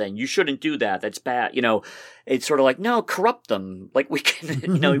person saying, you shouldn't do that. That's bad. You know, it's sort of like, no, corrupt them. Like we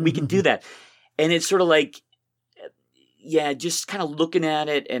can, you know, we can do that. And it's sort of like, yeah, just kind of looking at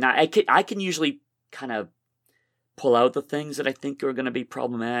it. And I can usually kind of pull out the things that I think are going to be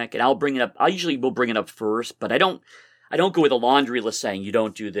problematic, and I'll bring it up. I usually will bring it up first, but I don't go with a laundry list saying you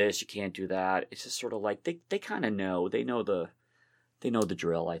don't do this, you can't do that. It's just sort of like they kind of know. They know the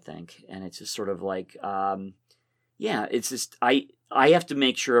drill, I think, and it's just sort of like, yeah, it's just I have to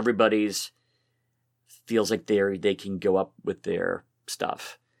make sure everybody's feels like they can go up with their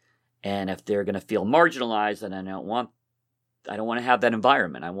stuff, and if they're going to feel marginalized, then I don't want to have that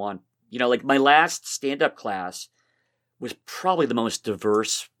environment. I want, you know, like my last stand-up class was probably the most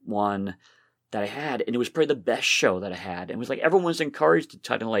diverse one that I had, and it was probably the best show that I had. And it was like everyone was encouraged to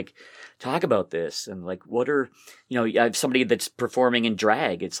try to like talk about this and like what are, you know, I have somebody that's performing in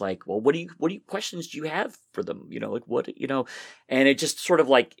drag. It's like, well, what questions do you have for them? You know, like what, you know, and it just sort of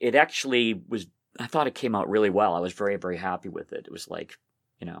like it actually was. I thought it came out really well. I was very, very happy with it. It was like,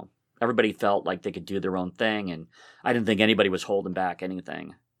 you know, everybody felt like they could do their own thing, and I didn't think anybody was holding back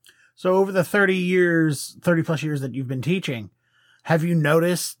anything. So over the 30 plus years that you've been teaching, have you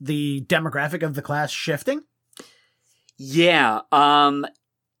noticed the demographic of the class shifting? Yeah. When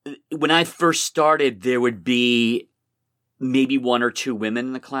I first started, there would be maybe one or two women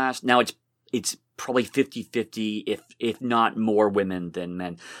in the class. Now it's probably 50-50, if not more women than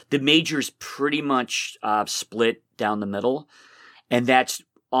men. The major's pretty much split down the middle, and that's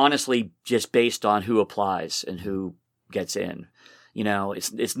honestly just based on who applies and who gets in. You know,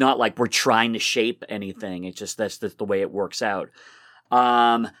 it's not like we're trying to shape anything. It's just that's the way it works out.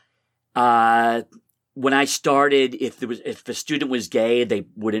 When I started, if the student was gay, they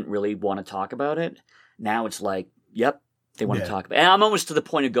wouldn't really want to talk about it. Now it's like, yep, they want to talk about it. And I'm almost to the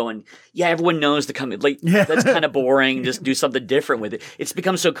point of going, yeah, everyone knows the coming. Like that's kind of boring. Just do something different with it. It's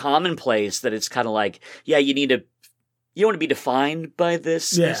become so commonplace that it's kind of like, yeah, you don't want to be defined by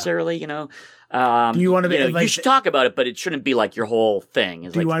this necessarily, you know. Do you want to be? You know, you should talk about it, but it shouldn't be like your whole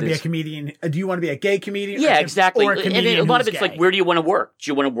thing. Do you want to be a comedian? Do you want to be a gay comedian? Yeah, exactly. Or a comedian and a lot of it's gay? like, where do you want to work? Do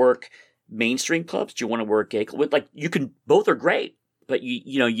you want to work mainstream clubs? Do you want to work gay clubs? Like, you can. Both are great, but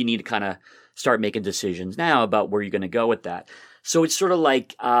you know, you need to kind of start making decisions now about where you're going to go with that. So it's sort of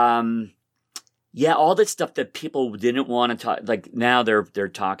like, yeah, all that stuff that people didn't want to talk. Like now they're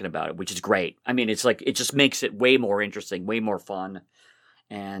talking about it, which is great. I mean, it's like it just makes it way more interesting, way more fun.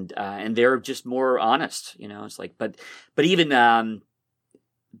 And they're just more honest, you know. It's like, but even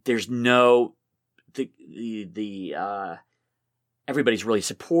there's no everybody's really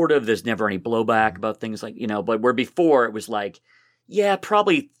supportive. There's never any blowback about things like, you know. But where before it was like, yeah,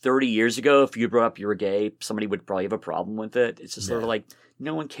 probably 30 years ago, if you brought up you were gay, somebody would probably have a problem with it. It's just sort of like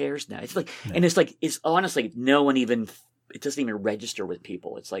no one cares now. It's like, and it's like it's honestly no one even. It doesn't even register with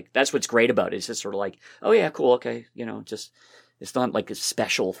people. It's like that's what's great about it. It's just sort of like, oh yeah, cool, okay, you know, just. It's not like a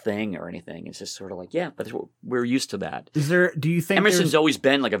special thing or anything. It's just sort of like, yeah, but we're used to that. Do you think Emerson's always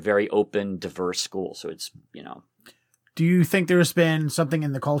been like a very open, diverse school. So it's, you know. Do you think there's been something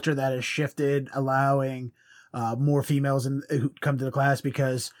in the culture that has shifted, allowing more females who come to the class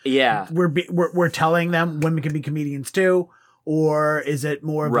because we're telling them women can be comedians too? Or is it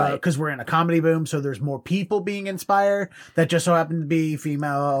more of because we're in a comedy boom, so there's more people being inspired that just so happen to be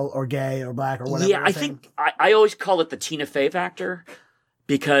female or gay or black or whatever? Yeah, I think I always call it the Tina Fey factor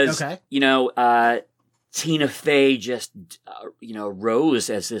because, you know, Tina Fey just, you know, rose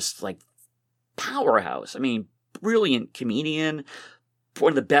as this like powerhouse. I mean, brilliant comedian,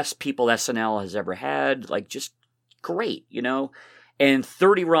 one of the best people SNL has ever had, like just great, you know. And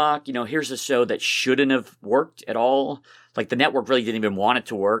 30 Rock, you know, here's a show that shouldn't have worked at all. like the network really didn't even want it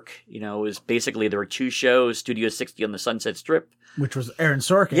to work. You know, it was basically there were 2 shows, Studio 60 on the Sunset Strip, which was Aaron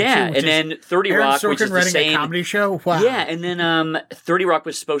Sorkin. Yeah, too, and then 30 Aaron Rock, Sorkin which is the running same a comedy show. Wow. Yeah, and then 30 Rock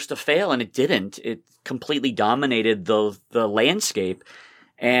was supposed to fail, and it didn't. It completely dominated the landscape,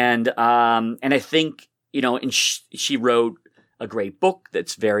 and I think, you know, and she wrote a great book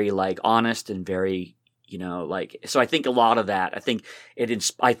that's very like honest and very, you know, like, so I think a lot of that, I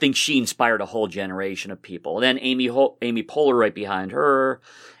think she inspired a whole generation of people. And then Amy Poehler right behind her,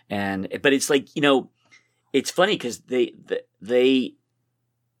 but it's like, you know, it's funny because the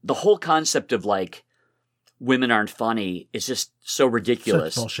whole concept of like women aren't funny is just so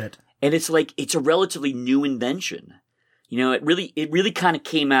ridiculous. Such bullshit. And it's like, it's a relatively new invention. You know, it really kind of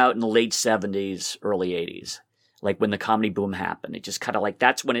came out in the late 70s, early 80s, like when the comedy boom happened. It just kind of like,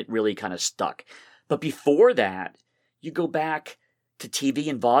 that's when it really kind of stuck. But before that, you go back to TV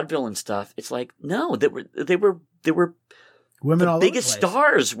and vaudeville and stuff. It's like, no, they were women. The all biggest over the place.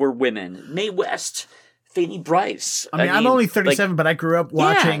 stars were women. Mae West, Fanny Bryce. I mean, I'm only 37, like, but I grew up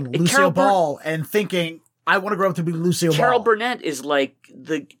watching and Lucille Ball and thinking I want to grow up to be Lucille Carol Ball. Burnett is like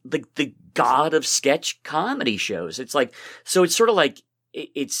the god of sketch comedy shows. It's like, so it's sort of like,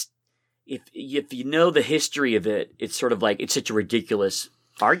 it's, if you know the history of it, it's sort of like, it's such a ridiculous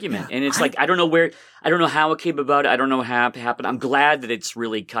argument. And it's like, I don't know how it came about. I don't know how it happened. I'm glad that it's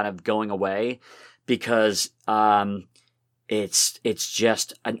really kind of going away because, it's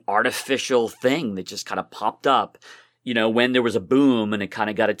just an artificial thing that just kind of popped up, you know, when there was a boom and it kind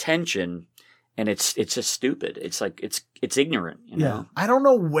of got attention, and it's just stupid. It's like, it's ignorant, you know? I don't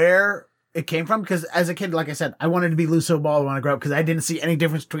know where it came from because as a kid, like I said, I wanted to be Lucille Ball when I grew up because I didn't see any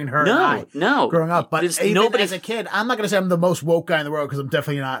difference between her and I growing up. But even as a kid, I'm not going to say I'm the most woke guy in the world because I'm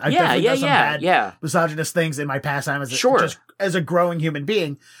definitely not. I've definitely done some bad misogynist things in my pastime just as a growing human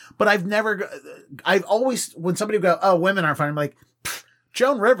being. But I've always, when somebody go, oh, women aren't funny, I'm like,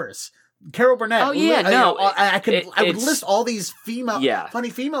 Joan Rivers, Carol Burnett. Oh yeah, I would list all these funny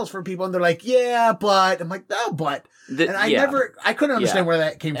females for people, and they're like, yeah, but I'm like, no, but. I couldn't understand where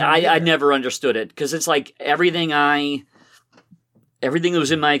that came from. I never understood it because it's like everything that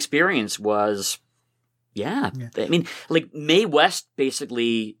was in my experience was, I mean, like Mae West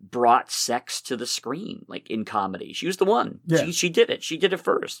basically brought sex to the screen, like in comedy. She was the one. Yeah. She did it. She did it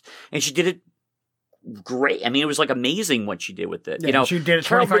first, and she did it great. I mean, it was like amazing what she did with it. Yeah, you know, she did it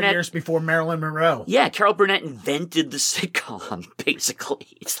 25 years before Marilyn Monroe. Yeah, Carol Burnett invented the sitcom, basically.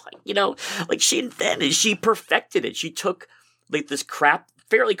 It's like, you know, like she perfected it. She took like this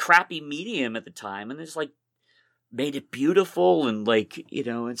fairly crappy medium at the time and just like made it beautiful and like, you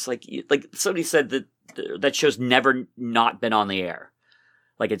know, it's like somebody said that show's never not been on the air.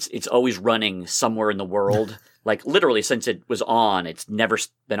 Like it's always running somewhere in the world. Like literally since it was on, it's never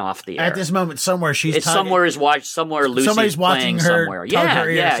been off the air. At this moment, somewhere Lucy's somebody's watching her somewhere.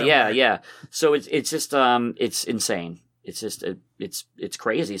 Yeah. So it's just it's insane. It's just it's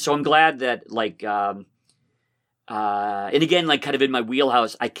crazy. So I'm glad that like and again, like kind of in my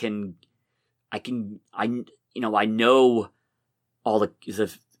wheelhouse, I know all the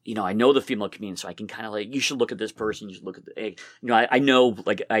you know, I know the female comedian, so I can kind of like, you should look at this person, you should look at you know, I know,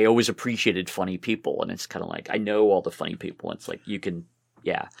 like, I always appreciated funny people, and it's kind of like, I know all the funny people, it's like, you can,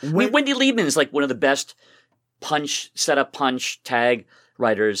 I mean, Wendy Liebman is like one of the best setup punch tag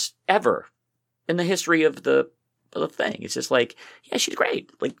writers ever in the history of the thing. It's just like, yeah, she's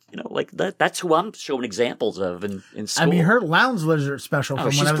great. Like, you know, like that's who I'm showing examples of in school. I mean, her Lounge Lizard special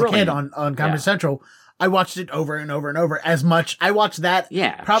from when I was brilliant. A kid on Comedy Central, I watched it over and over and over as much. I watched that.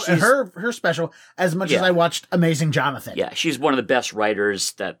 Yeah. Probably her special as much as I watched Amazing Jonathan. Yeah. She's one of the best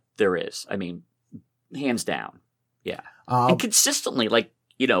writers that there is. I mean, hands down. Yeah. And consistently, like,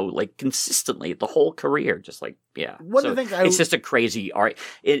 you know, like consistently the whole career, just like, One of the things it's just a crazy art.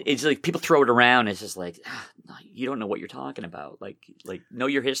 It's like people throw it around. It's just like, you don't know what you're talking about. Like know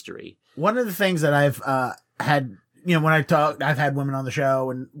your history. One of the things that I've had, you know, when I've had women on the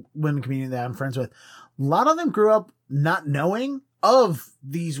show and women comedians that I'm friends with. A lot of them grew up not knowing of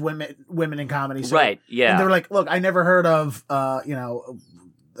these women in comedy. So, right. Yeah. And they were like, look, I never heard of, you know,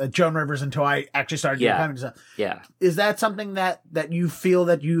 Joan Rivers until I actually started doing comedy stuff. Yeah. Is that something that you feel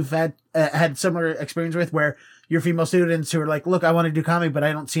that you've had similar experience with where your female students who are like, look, I want to do comedy, but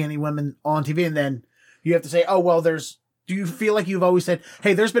I don't see any women on TV. And then you have to say, oh, well, do you feel like you've always said,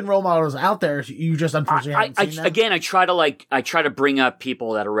 hey, there's been role models out there. You just unfortunately haven't seen them? Again, I try to bring up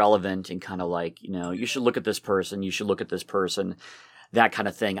people that are relevant and kind of like, you know, you should look at this person. You should look at this person, that kind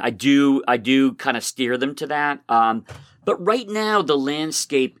of thing. I do kind of steer them to that. But right now the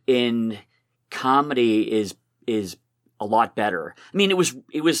landscape in comedy is a lot better. I mean, it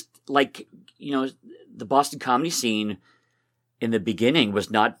was like, you know, the Boston comedy scene in the beginning was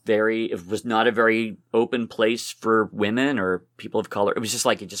not a very open place for women or people of color. It was just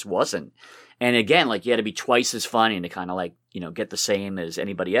like, it just wasn't. And again, like you had to be twice as funny to kind of like, get the same as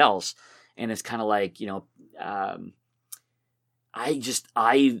anybody else. And it's kind of like,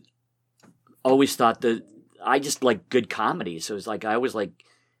 I always thought that I just like good comedy. So it was like, I always like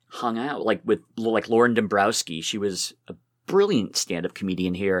hung out like with like Lauren Dombrowski. She was a brilliant stand-up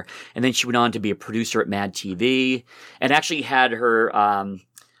comedian here. And then she went on to be a producer at Mad TV and actually had her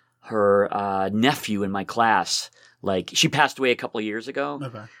nephew in my class. Like she passed away a couple of years ago.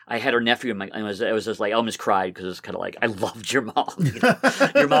 Okay. I had her nephew in my, and I was just like, I almost cried because it was kind of like, I loved your mom.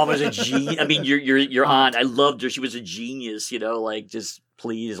 Your mom was a genius. I mean, your aunt, I loved her. She was a genius, like just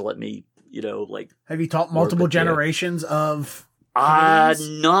please let me, like. Have you taught multiple generations of?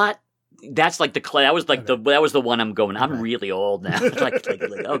 Not. That's like that was like okay. That was the one I'm going. Okay. I'm really old now. like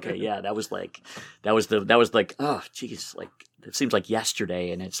okay, yeah, that was like, oh geez, like it seems like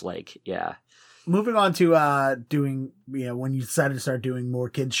yesterday, and it's like, yeah. Moving on to doing, when you decided to start doing more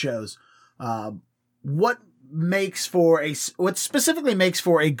kids shows, what specifically makes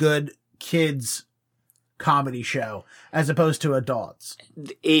for a good kids comedy show as opposed to adults?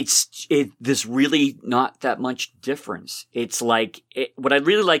 There's really not that much difference. It's like what I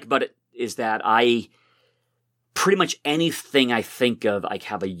really like about it is that I pretty much anything I think of, I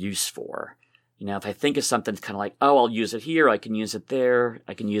have a use for. If I think of something, it's kind of like, oh, I'll use it here. I can use it there.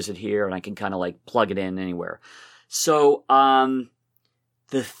 I can use it here. And I can kind of like plug it in anywhere. So, to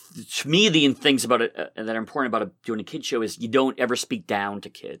me, the things about it that are important about doing a kid show is you don't ever speak down to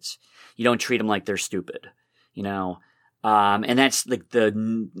kids. You don't treat them like they're stupid, and that's like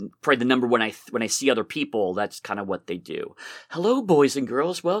probably the number when I see other people, that's kind of what they do. Hello, boys and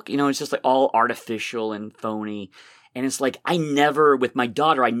girls. Welcome. It's just like all artificial and phony. And it's like, with my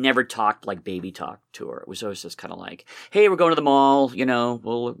daughter, I never talked like baby talk to her. It was always just kind of like, hey, we're going to the mall,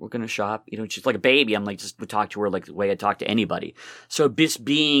 we're going to shop. She's like a baby. I'm like, just would talk to her like the way I talk to anybody. So just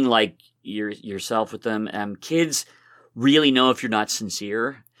being like yourself with them. Kids really know if you're not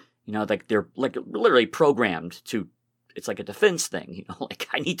sincere, like they're like literally programmed to, it's like a defense thing, like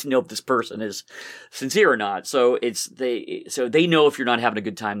I need to know if this person is sincere or not. So they know if you're not having a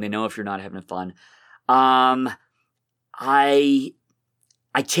good time. They know if you're not having fun. I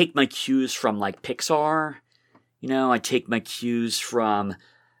take my cues from like Pixar, I take my cues from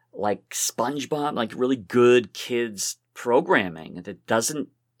like SpongeBob, like really good kids programming that doesn't,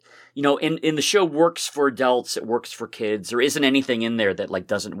 in the show works for adults. It works for kids. There isn't anything in there that like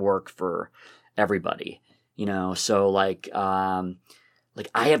doesn't work for everybody, so like I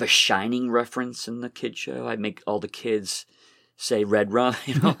have a Shining reference in the kid show. I make all the kids say red rum,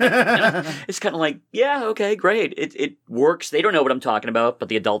 it's kind of like, yeah, okay, great. It works. They don't know what I'm talking about, but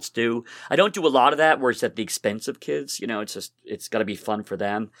the adults do. I don't do a lot of that where it's at the expense of kids. It's got to be fun for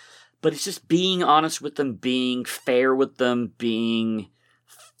them, but it's just being honest with them, being fair with them, being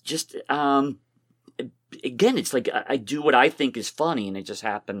just, again, it's like I do what I think is funny and it just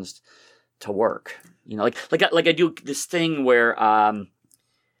happens to work, like I do this thing where,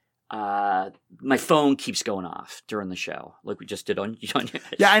 my phone keeps going off during the show, like we just did on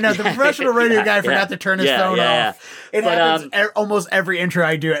yeah, I know. The professional radio guy forgot to turn his phone off. It happens almost every intro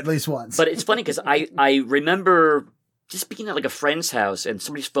I do at least once. But it's funny because I remember just being at like a friend's house and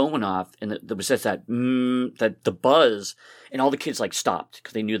somebody's phone went off and there was just that the buzz and all the kids like stopped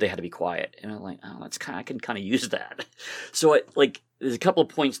because they knew they had to be quiet. And I'm like, oh, I can kind of use that. So there's a couple of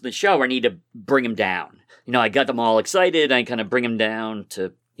points in the show where I need to bring them down. I got them all excited. I kind of bring them down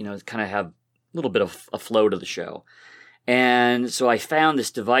to, kind of have a little bit of a flow to the show. And so I found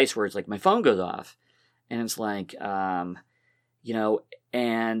this device where it's like my phone goes off and it's like,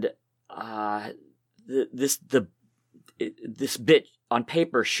 this bit on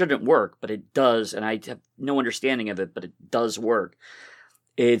paper shouldn't work, but it does. And I have no understanding of it, but it does work.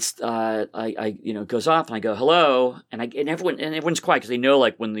 It's, it goes off and I go, hello. And everyone's quiet because they know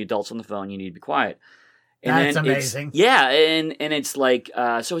like when the adult's on the phone, you need to be quiet. And that's amazing. Yeah, and it's like,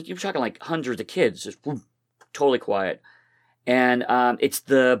 so you're talking like hundreds of kids, just totally quiet. And it's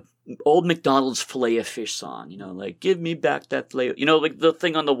the old McDonald's Filet-O-Fish song, like, give me back that filet, like the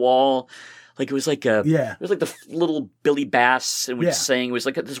thing on the wall. Like it was like it was like the little Billy Bass and was saying, it was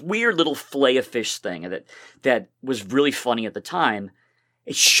like this weird little Filet-O-Fish thing that was really funny at the time.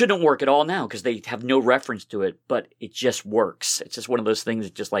 It shouldn't work at all now because they have no reference to it, but it just works. It's just one of those things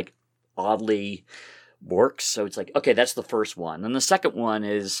that just like oddly works. So it's like, okay, that's the first one. And the second one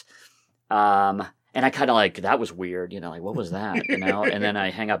is, and I kind of like, that was weird, like, what was that, and then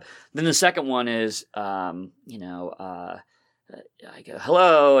I hang up. Then the second one is, I go,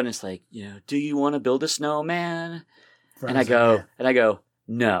 hello. And it's like, do you want to build a snowman? And I go,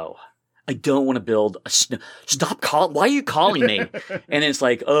 no, I don't want to build a snow. Stop calling. Why are you calling me? And it's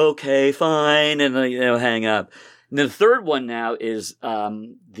like, okay, fine. And hang up. And then the third one now is,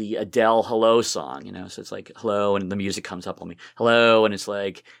 the Adele Hello song, so it's like, hello. And the music comes up on me. Hello. And it's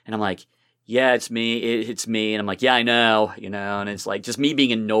like, and I'm like, yeah, it's me. It's me. And I'm like, yeah, I know, and it's like just me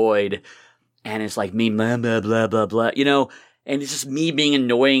being annoyed. And it's like me, blah, blah, blah, blah, blah, and it's just me being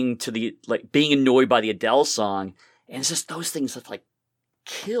annoying being annoyed by the Adele song. And it's just those things that like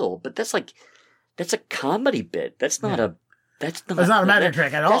kill. But that's a comedy bit. That's not a magic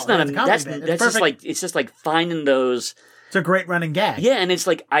trick at all. That's not a comedy bit. It's just like finding those. It's a great running gag. Yeah. And it's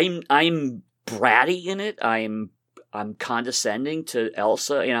like, I'm bratty in it. I'm condescending to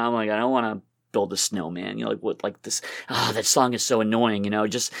Elsa. I'm like, I don't want to build a snowman. Like this. Oh, that song is so annoying.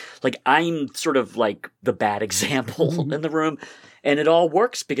 Just like I'm sort of like the bad example in the room, and it all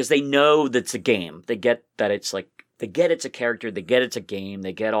works because they know that it's a game. They get that it's a character. They get it's a game.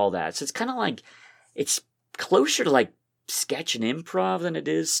 They get all that. So it's kind of like it's closer to like sketch and improv than it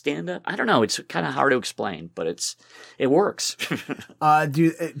is stand up. I don't know. It's kind of hard to explain, but it works.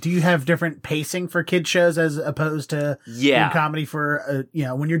 Do you have different pacing for kid shows as opposed to doing comedy for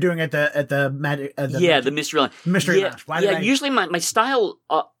when you're doing at the magic? The mystery lounge. Usually my style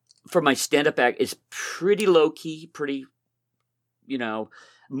for my stand up act is pretty low key, pretty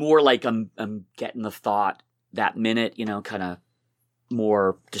more like I'm getting the thought that minute, kind of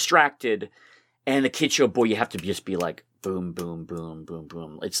more distracted. And the kid show, boy, you have to just be like, boom, boom, boom, boom,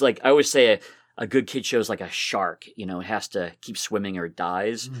 boom. It's like, I always say a good kid show is like a shark, it has to keep swimming or it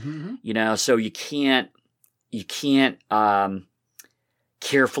dies, so you can't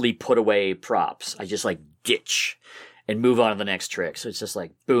carefully put away props. I just like ditch and move on to the next trick. So it's just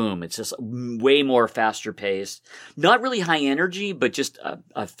like, boom. It's just way more faster paced, not really high energy, but just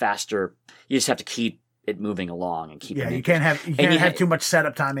a faster, you just have to keep it moving along and keep it. You can't have too much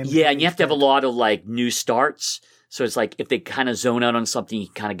setup time. And you have to have a lot of like new starts. So it's like if they kind of zone out on something, you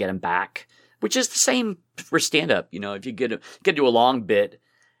kind of get them back, which is the same for stand-up. If you get to do a long bit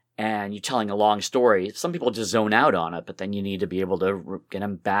and you're telling a long story, some people just zone out on it, but then you need to be able to get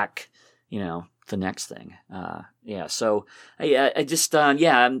them back, the next thing. So I just,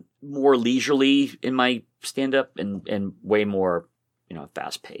 I'm more leisurely in my stand-up and way more,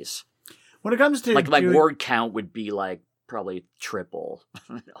 fast pace. When it comes to like my word count would be like probably triple.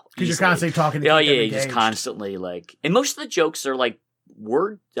 Because you're constantly talking to people. Oh yeah, just constantly like, and most of the jokes are like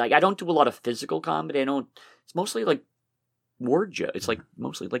word. Like I don't do a lot of physical comedy. It's mostly like word jokes. It's like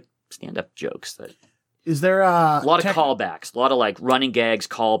mostly like stand-up jokes. That is there a lot of callbacks, a lot of like running gags,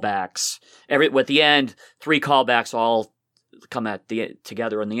 callbacks. At the end, 3 callbacks all come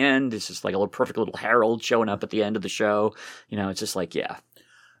together in the end. It's just like a perfect little herald showing up at the end of the show. It's just like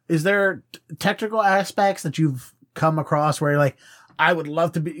Is there technical aspects that you've come across where you're like, I would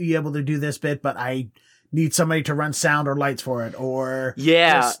love to be able to do this bit, but I need somebody to run sound or lights for it? Or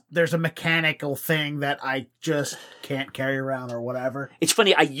there's a mechanical thing that I just can't carry around or whatever? It's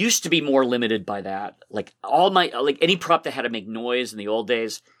funny. I used to be more limited by that. Like any prop that had to make noise in the old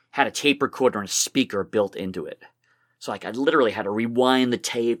days had a tape recorder and a speaker built into it. So like I literally had to rewind the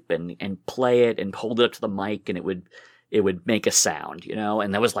tape and play it and hold it up to the mic and it would make a sound,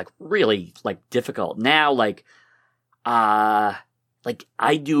 and that was like really like difficult. Now, I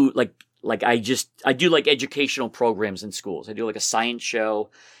do educational programs in schools. I do like a science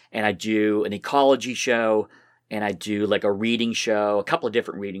show and I do an ecology show and I do like a reading show, a couple of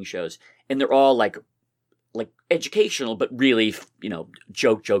different reading shows. And they're all like educational, but really,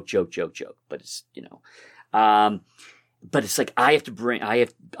 joke. But it's, but it's like I bring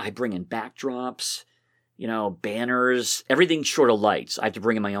in backdrops, banners, everything short of lights. I have to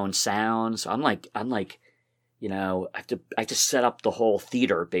bring in my own sounds. I'm like, I have to set up the whole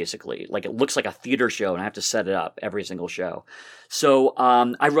theater basically. Like it looks like a theater show and I have to set it up every single show. So,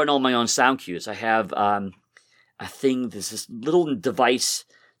 I run all my own sound cues. I have, there's this little device.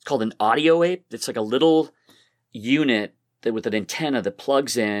 It's called an audio ape. It's like a little unit with an antenna that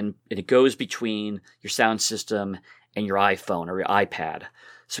plugs in and it goes between your sound system and your iPhone or your iPad.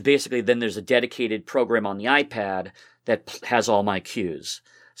 So basically then there's a dedicated program on the iPad that has all my cues.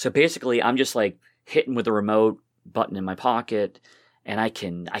 So basically I'm just like hitting with a remote button in my pocket and I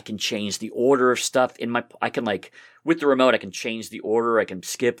can change the order of stuff with the remote, I can change the order. I can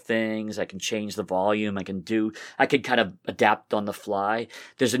skip things. I can change the volume. I can kind of adapt on the fly.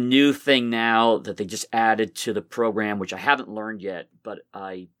 There's a new thing now that they just added to the program, which I haven't learned yet, but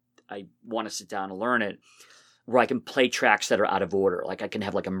I want to sit down and learn it, where I can play tracks that are out of order. Like I can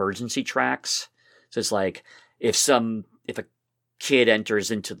have like emergency tracks. So it's like if a kid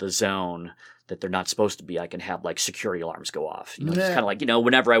enters into the zone, that they're not supposed to be, I can have like security alarms go off, just kind of like,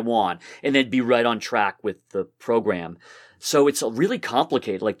 whenever I want, and then be right on track with the program. So it's really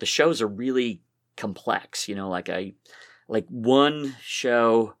complicated. Like the shows are really complex, like one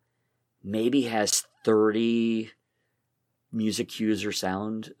show maybe has 30 music cues or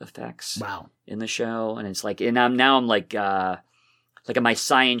sound effects. Wow. In the show. And it's like, and I'm like on my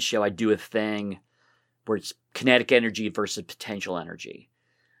science show, I do a thing where it's kinetic energy versus potential energy.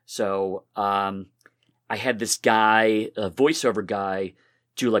 So I had this guy, a voiceover guy,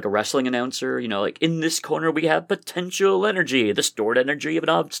 do like a wrestling announcer, like in this corner we have potential energy, the stored energy of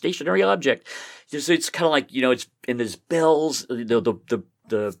an stationary object. Just, it's kind of like, it's in these bells, the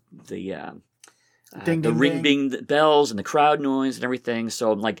ring the bells and the crowd noise and everything.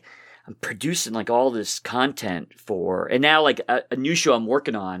 So I'm producing like all this content and now like a new show I'm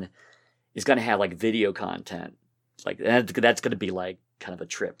working on is going to have like video content. Like that's going to be like kind of a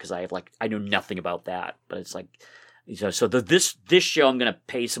trip because I know nothing about that, but it's like, so this show I'm going to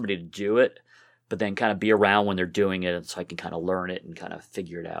pay somebody to do it, but then kind of be around when they're doing it so I can kind of learn it and kind of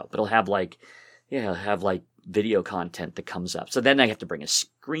figure it out. But it'll have like video content that comes up. So then I have to bring a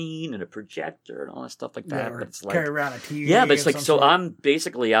screen and a projector and all that stuff like that. Yeah, but it's like carry around a TV. Yeah, but it's like, so I'm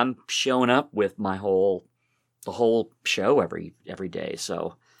showing up with the whole show every day.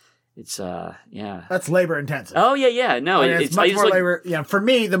 So it's that's labor intensive. Oh yeah. No, it's much more labor. Yeah, for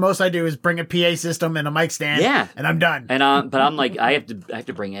me, the most I do is bring a PA system and a mic stand. Yeah, and I'm done. And but I'm like, I have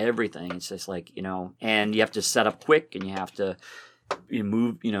to bring everything. It's just like, and you have to set up quick, and you have to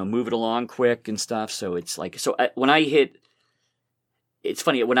move it along quick and stuff. So it's like, it's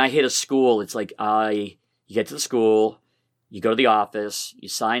funny when I hit a school, it's like you get to the school, you go to the office, you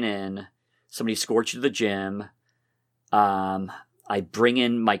sign in, somebody escorts you to the gym. I bring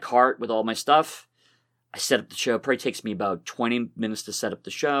in my cart with all my stuff. I set up the show. It probably takes me about 20 minutes to set up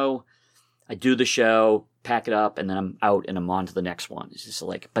the show. I do the show, pack it up, and then I'm out and I'm on to the next one. It's just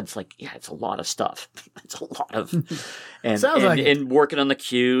like, but it's like, yeah, it's a lot of stuff. It's a lot of, and working on the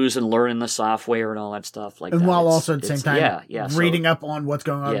cues and learning the software and all that stuff like that. And while also at the same time, reading up on what's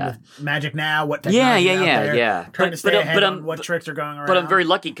going on with Magic Now, what technology out there, trying to stay ahead on what tricks are going around. But I'm very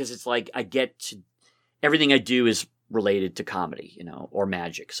lucky because it's like everything I do is related to comedy, or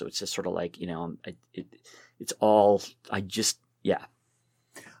magic. So it's just sort of like, it's all,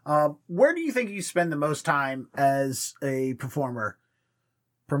 where do you think you spend the most time as a performer?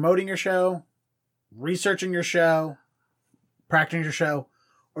 Promoting your show, researching your show, practicing your show,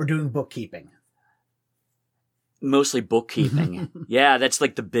 or doing bookkeeping? Mostly bookkeeping. Yeah, that's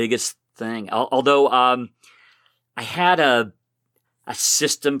like the biggest thing. Although I had a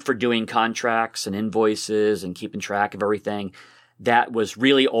system for doing contracts and invoices and keeping track of everything that was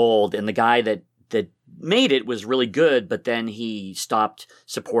really old, and the guy that made it was really good, but then he stopped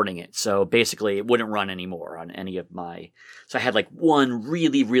supporting it. So basically it wouldn't run anymore on any of so I had like one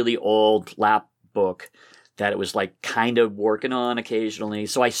really, really old lap book that it was like kind of working on occasionally.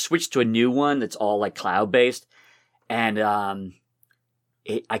 So I switched to a new one that's all like cloud based, and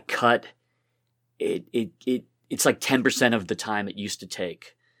I cut it. It's like 10% of the time it used to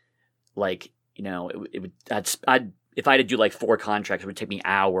take. Like, if I had to do like 4 contracts, it would take me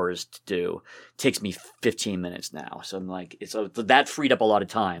hours to do. It takes me 15 minutes now. So I'm like, so that freed up a lot of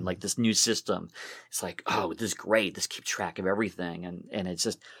time. Like this new system, it's like, oh, this is great. This keeps track of everything. And it's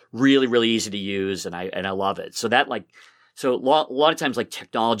just really, really easy to use. And I love it. So that a lot of times like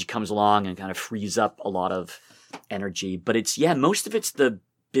technology comes along and kind of frees up a lot of energy, but most of it's the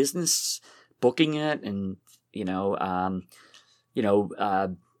business booking it and,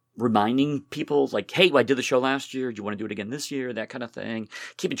 reminding people like, hey, I did the show last year. Do you want to do it again this year? That kind of thing.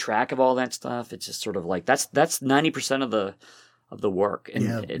 Keeping track of all that stuff. It's just sort of like, that's 90% of the work.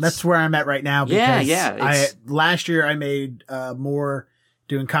 And that's where I'm at right now. Because last year I made more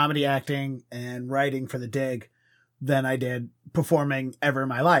doing comedy acting and writing for the Dig than I did performing ever in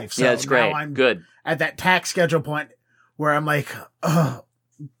my life. So it's great. Now I'm good at that tax schedule point where I'm like,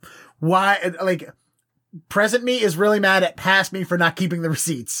 why? Like, present me is really mad at past me for not keeping the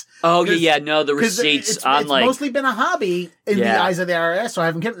receipts. Oh, the receipts. It's mostly been a hobby in the eyes of the IRS, so I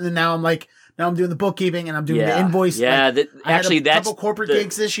haven't kept it. And now I'm doing the bookkeeping and I'm doing the invoice. Yeah, I had a couple corporate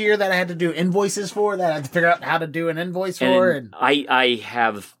gigs this year that I had to do invoices for, that I had to figure out how to do an invoice for. And I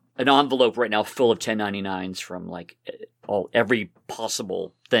have an envelope right now full of 1099s from like every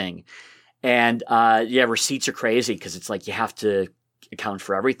possible thing. And receipts are crazy because it's like you have to account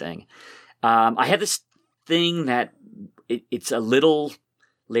for everything. I have this thing that it's a little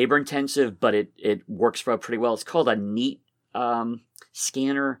labor intensive, but it works pretty well. It's called a neat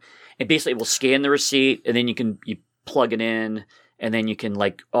scanner, and basically it will scan the receipt, and then you plug it in, and then you can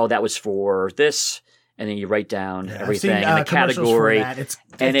like, oh, that was for this. And then you write down everything I've seen, in the category. for that. It's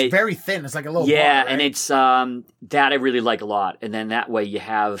very thin. It's like a little bar, right? And it's that I really like a lot. And then that way you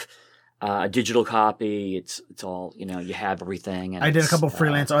have a digital copy. It's all, you have everything. And I did a couple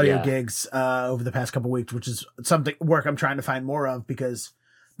freelance audio gigs over the past couple weeks, which is work I'm trying to find more of, because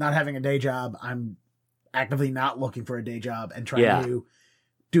not having a day job, I'm actively not looking for a day job and trying to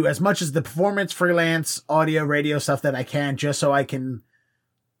do as much as the performance, freelance, audio, radio stuff that I can, just so I can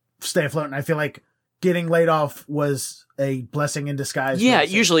stay afloat. And I feel like getting laid off was a blessing in disguise. Yeah, it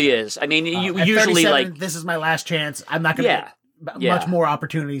usually is. I mean, you usually like, this is my last chance. I'm not going to get much more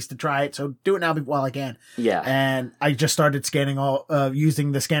opportunities to try it. So do it now while I can. Yeah. And I just started scanning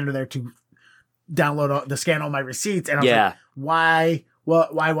using the scanner there to scan all my receipts. And I was like,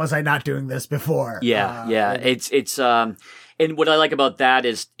 why was I not doing this before? Yeah. It's and what I like about that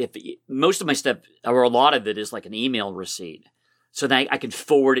is if most of my stuff, or a lot of it, is like an email receipt. So then I can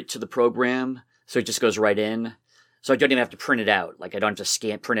forward it to the program. So it just goes right in. So I don't even have to print it out. Like I don't have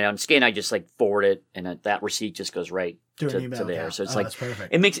to print it out and scan. I just like forward it, and that receipt just goes right to there. So it's like, that's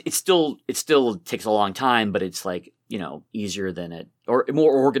perfect. it still takes a long time, but it's like, easier than it, or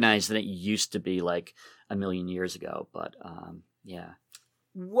more organized than it used to be like a million years ago. But, yeah.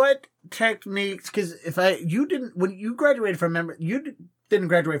 What techniques? Because when you graduated from you didn't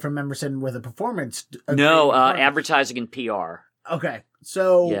graduate from Emerson with a performance. No, advertising and PR. Okay,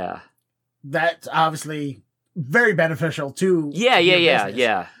 so that's obviously very beneficial to yeah.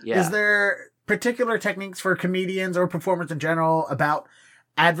 Is there particular techniques for comedians or performers in general about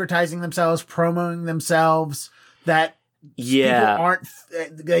advertising themselves, promoting themselves that people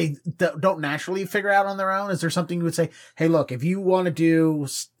they don't naturally figure out on their own? Is there something you would say, hey, look, if you want to do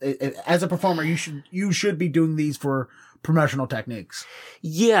as a performer, you should be doing these for promotional techniques?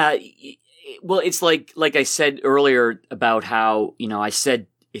 Yeah. Well, it's like I said earlier about how, I said,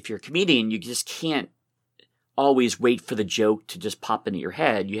 if you're a comedian, you just can't always wait for the joke to just pop into your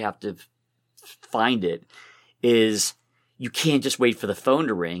head. You have to find it. You can't just wait for the phone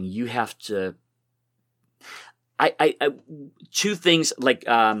to ring. You have to. I two things like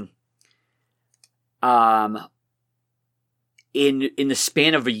in the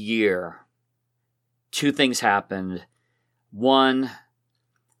span of a year, two things happened. One,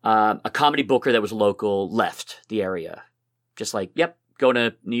 a comedy booker that was local left the area, just like, go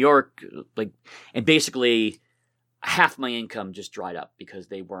to New York, and basically half my income just dried up because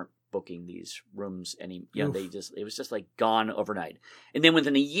they weren't booking these rooms any. It was just like gone overnight. And then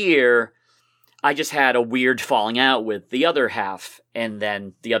within a year, I just had a weird falling out with the other half, and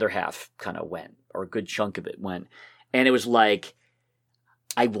then the other half kind of went, or a good chunk of it went. And it was like,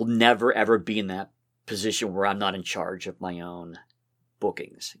 I will never ever be in that position where I'm not in charge of my own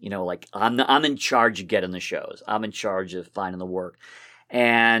bookings. Like I'm in charge of getting the shows. I'm in charge of finding the work.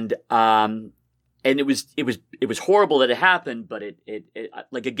 And it was horrible that it happened, but it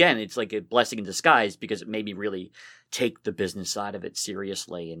like, again, it's like a blessing in disguise, because it made me really take the business side of it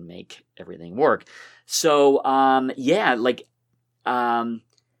seriously and make everything work. So,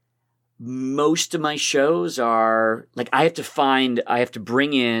 most of my shows are like, I have to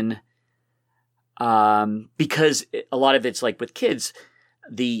bring in, because a lot of it's like with kids,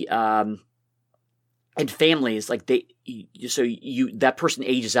 and families, like that person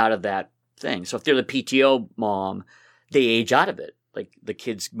ages out of that thing. So if they're the PTO mom, they age out of it. Like the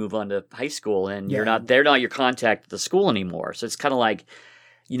kids move on to high school, and they're not your contact at the school anymore. So it's kind of like,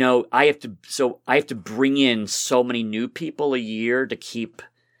 I have to bring in so many new people a year to keep,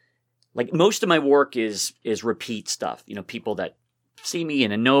 like, most of my work is repeat stuff. People that see me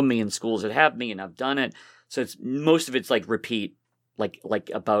and know me, and schools that have me and I've done it. So most of it's like repeat, like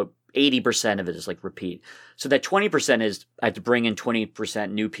about 80% of it is like repeat. So that 20% is I have to bring in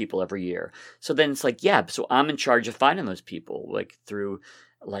 20% new people every year. So then it's like, so I'm in charge of finding those people, like through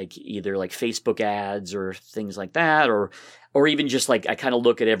like either like Facebook ads or things like that, or even just like, I kind of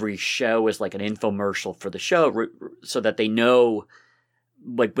look at every show as like an infomercial for the show, so that they know,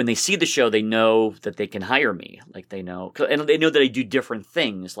 like when they see the show, they know that they can hire me. Like they know, and they know that I do different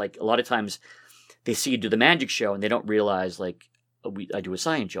things. Like a lot of times they see you do the magic show and they don't realize, like, I do a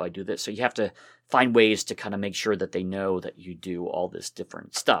science show, I do this. So you have to find ways to kind of make sure that they know that you do all this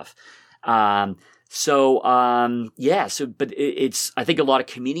different stuff. But it's, I think a lot of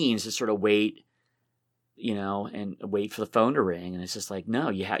comedians just sort of wait, and wait for the phone to ring. And it's just like, no,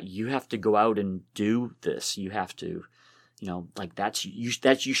 you have to go out and do this. You have to, like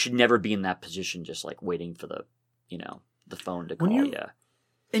you should never be in that position, just like waiting for the phone to call you.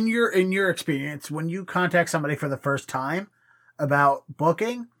 In your experience, when you contact somebody for the first time about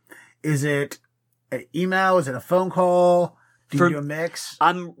booking, is it an email? Is it a phone call? Do you do a mix?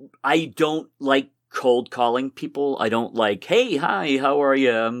 I don't like cold calling people. I don't like, hey, hi, how are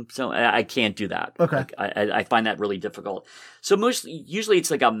you? So I can't do that. Okay. Like, I find that really difficult. So usually it's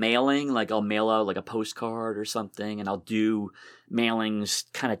like a mailing, like I'll mail out like a postcard or something, and I'll do mailings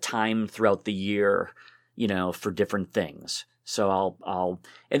kind of timed throughout the year, for different things. So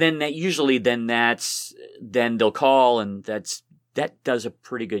and then then they'll call, and that does a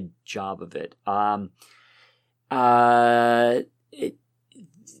pretty good job of it.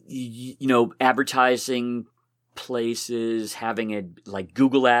 Advertising places, having it like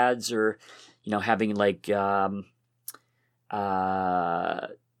Google ads, or, having like, your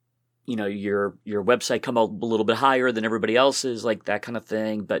website come out a little bit higher than everybody else's, like that kind of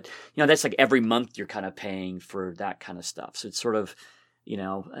thing. But, that's like every month you're kind of paying for that kind of stuff. So it's sort of,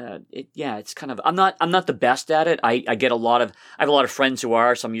 it's kind of, I'm not the best at it. I have a lot of friends who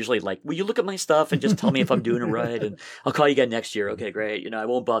are, so I'm usually like, will you look at my stuff and just tell me if I'm doing it right? And I'll call you again next year. Okay, great. I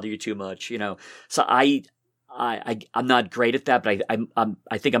won't bother you too much, So I'm not great at that, but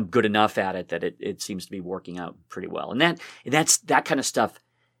I think I'm good enough at it that it seems to be working out pretty well. And that's that kind of stuff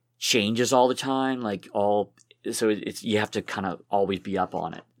changes all the time. So you have to kind of always be up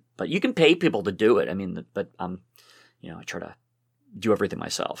on it, but you can pay people to do it. I mean, but I try to do everything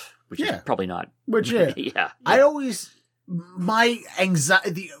myself, which is probably not. Which yeah. My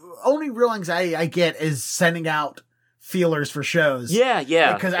anxiety, the only real anxiety I get is sending out feelers for shows.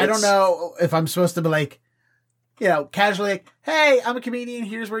 Yeah. Because I don't know if I'm supposed to be like, casually like, hey, I'm a comedian.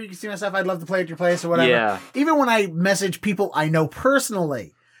 Here's where you can see my stuff. I'd love to play at your place or whatever. Yeah. Even when I message people I know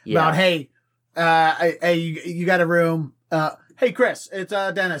personally about, hey, you got a room. Hey, Chris, it's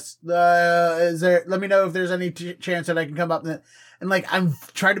Dennis. Let me know if there's any chance that I can come up and like, I'm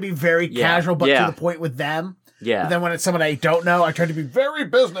trying to be very casual, but to the point with them. Yeah. But then when it's someone I don't know, I try to be very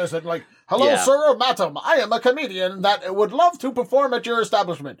business and like, hello, sir, madam. I am a comedian that would love to perform at your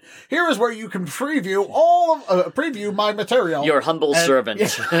establishment. Here is where you can preview my material. Your humble servant. Yeah,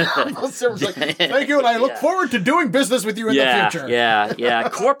 humble servant. Like, thank you, and I look forward to doing business with you in the future. Yeah.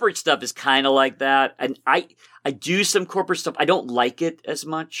 Corporate stuff is kind of like that, and I do some corporate stuff. I don't like it as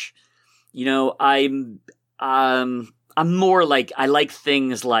much. I'm more like, I like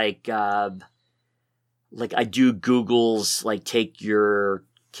things like I do Google's like take your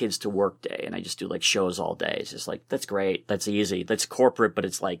kids to work day, and I just do like shows all day. It's just like, that's great. That's easy. That's corporate, but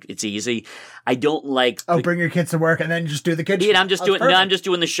it's like, it's easy. I don't like, bring your kids to work and then just do the kids. Yeah, I'm just doing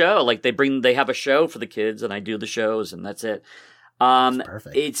the show. Like they have a show for the kids and I do the shows and that's it.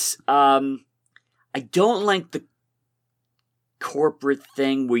 Perfect. It's, I don't like the corporate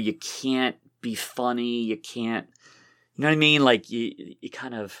thing where you can't be funny. You can't, you know what I mean? Like you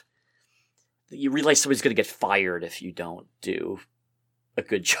kind of, you realize somebody's going to get fired if you don't do a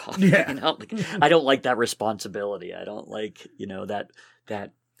good job. Yeah. I don't like that responsibility. I don't like,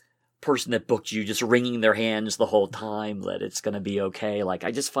 that person that booked you just wringing their hands the whole time that it's going to be okay. Like,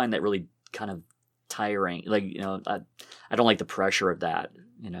 I just find that really kind of tiring. Like, I don't like the pressure of that,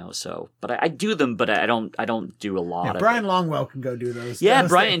 so, but I do them, but I don't do a lot of Brian it. Longwell can go do those. Yeah.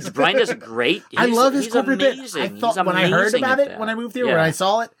 Brian does a great. I love his corporate bit. I He's thought when I heard about it, that. when I moved here, when I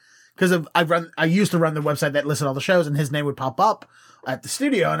saw it, because I used to run the website that listed all the shows, and his name would pop up at the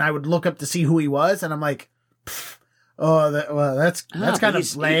studio, and I would look up to see who he was, and I'm like, that's kind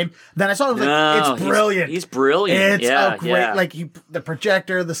of lame. Then I saw it, it's brilliant. He's brilliant. It's great, like the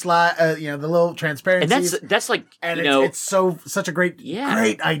projector, the slide, the little transparency, and that's like, and it's such a great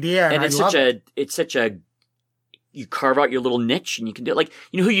idea, and it's such a you carve out your little niche, and you can do it. Like,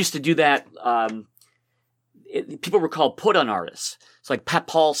 who used to do that? People were called put-on artists. It's like Pat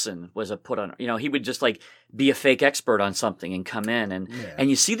Paulson was a put-on. He would just like be a fake expert on something and come in and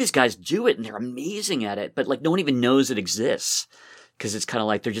you see these guys do it and they're amazing at it, but like no one even knows it exists because it's kind of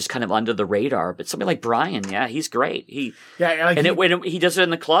like they're just kind of under the radar. But somebody like Brian, he's great. He does it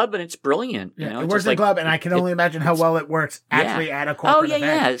in the club and it's brilliant. It works in the club, and I can only imagine how well it works actually at a corporate event.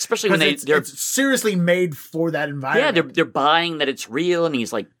 Yeah, especially when they're seriously made for that environment. Yeah, they're buying that it's real, and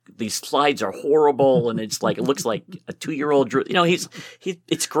he's like, these slides are horrible, and it's like, it looks like a 2-year-old.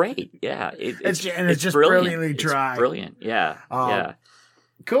 It's great. Yeah, it's just brilliant. Brilliantly dry. It's brilliant. Yeah, yeah.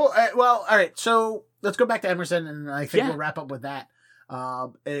 Cool. Well, all right. So let's go back to Emerson, and I think we'll wrap up with that.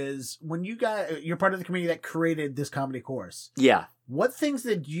 Is when you're part of the committee that created this comedy course. Yeah. What things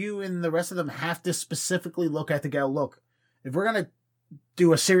did you and the rest of them have to specifically look at to go, look, if we're going to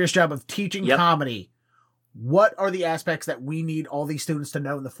do a serious job of teaching comedy, what are the aspects that we need all these students to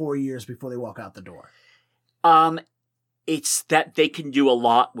know in the 4 years before they walk out the door? It's that they can do a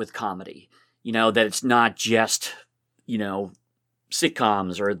lot with comedy, that it's not just,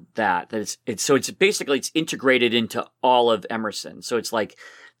 sitcoms or that it's basically it's integrated into all of Emerson. So it's like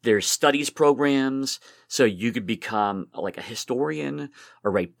there's studies programs, so you could become like a historian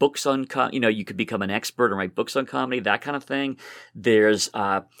or write books on you could become an expert and write books on comedy, that kind of thing. There's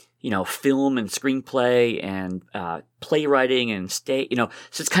film and screenplay and playwriting and so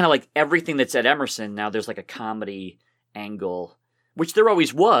it's kind of like everything that's at Emerson. Now there's like a comedy angle, which there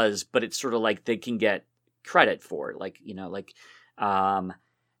always was, but it's sort of like they can get credit for it.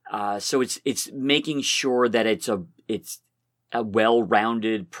 So it's making sure that it's a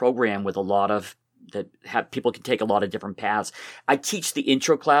well-rounded program with a lot of people can take a lot of different paths. I teach the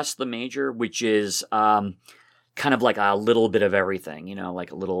intro class of the major, which is kind of like a little bit of everything,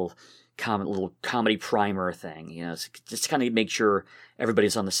 like a little comedy primer thing, just kind of make sure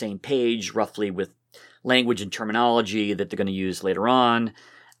everybody's on the same page roughly with language and terminology that they're going to use later on.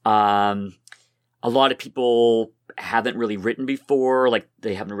 A lot of people haven't really written before, like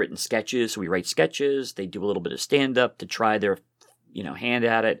they haven't written sketches, so we write sketches. They do a little bit of stand-up to try their, hand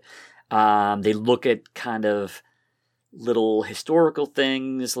at it. They look at kind of little historical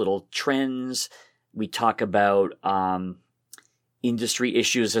things, little trends. We talk about industry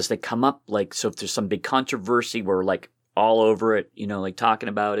issues as they come up. Like, so if there's some big controversy, we're like all over it, like talking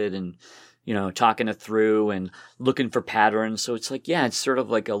about it and, talking it through and looking for patterns. So it's like, yeah, it's sort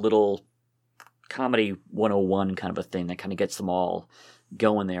of like a little comedy 101 kind of a thing that kind of gets them all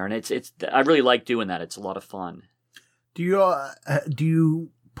going there. And I really like doing that. It's a lot of fun. Do you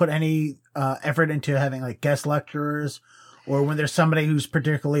put any effort into having like guest lecturers, or when there's somebody who's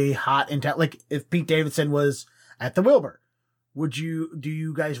particularly hot into, like if Pete Davidson was at the Wilbur, do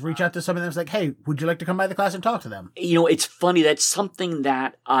you guys reach out to some of them? It's like, hey, would you like to come by the class and talk to them? It's funny. That's something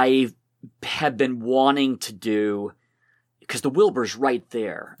that I have been wanting to do because the Wilbur's right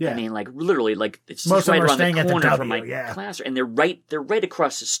there. Yeah. I mean, like literally, like it's most just right around staying the corner at the from my yeah. class, and they're right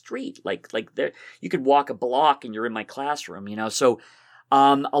across the street. Like there, you could walk a block and you're in my classroom. So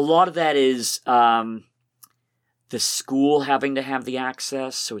a lot of that is the school having to have the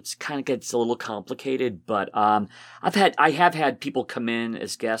access, so it's kind of gets a little complicated. But I have had people come in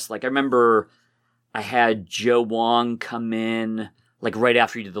as guests. Like I remember I had Joe Wong come in like right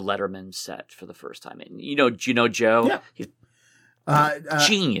after he did the Letterman set for the first time. And do you know Joe? Yeah. He's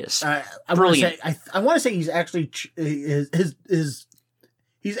genius. I Brilliant. want to say he's actually he's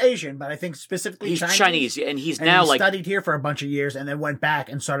Asian, but I think specifically he's Chinese, and he now like studied here for a bunch of years and then went back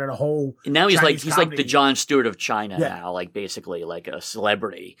and started a whole. And now he's Chinese like comedy. the Jon Stewart of China now, like basically like a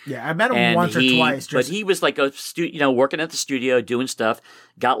celebrity. Yeah, I met him once or twice. But he was like a working at the studio doing stuff.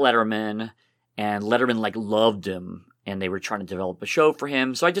 Got Letterman, and Letterman like loved him. And they were trying to develop a show for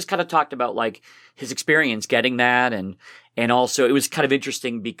him. So I just kind of talked about like his experience getting that. And also it was kind of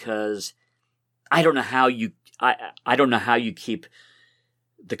interesting because I don't know how you keep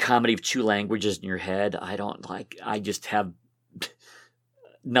the comedy of two languages in your head. I just have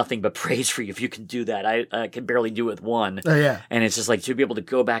nothing but praise for you if you can do that. I can barely do it with one. Oh, yeah. And it's just like to be able to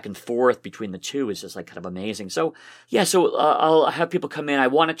go back and forth between the two is just like kind of amazing. So yeah, I'll have people come in. I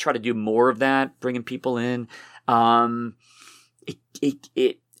want to try to do more of that, bringing people in.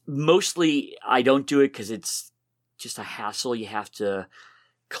 It mostly I don't do it because it's just a hassle. You have to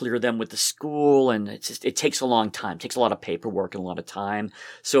clear them with the school, and it takes a long time. It takes a lot of paperwork and a lot of time.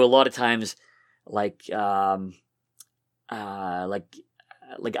 So a lot of times, like I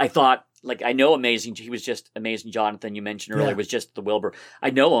thought, like I know he was just Amazing Jonathan, you mentioned earlier, was just the Wilbur.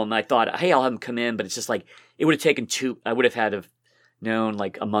 I know him. I thought, hey, I'll have him come in, but it's just like it would have taken I would have had to known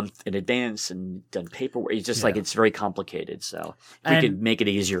like a month in advance and done paperwork. It's just like it's very complicated. So if we could make it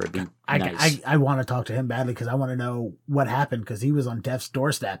easier, it'd be nice. I want to talk to him badly because I want to know what happened because he was on death's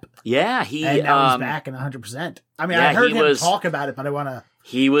doorstep. Yeah, and now he's back and 100%. I mean, I heard him talk about it, but I want to.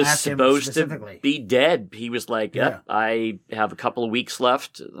 He was supposed to be dead. He was like, I have a couple of weeks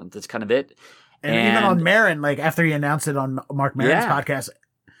left. That's kind of it. And even on Maron, like after he announced it on Mark Maron's podcast,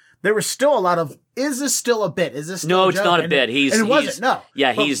 there was still a lot of, is this still a bit? Is this still No, a it's joke? not a bit. And it wasn't, no.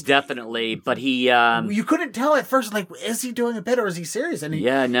 Yeah, he's definitely, but he... you couldn't tell at first, like, is he doing a bit or is he serious? And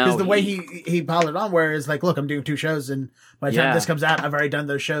because the way he piled it on, where it's like, look, I'm doing 2 shows, and by the time this comes out, I've already done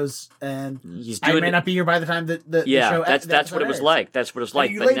those shows, and I may not be here by the time the show that's what it was like. That's what it was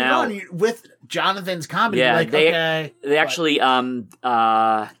like. And you but laid now, it on with Jonathan's comedy, like, they actually,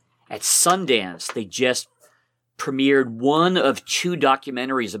 at Sundance, they just premiered one of 2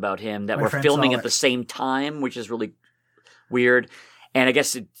 documentaries about him that were filming at the same time, which is really weird. And I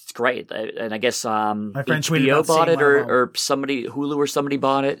guess it's great. And I guess HBO bought it, or somebody, Hulu or somebody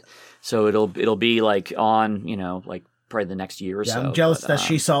bought it. So it'll be like on, like probably the next year or Yeah, so. I'm jealous that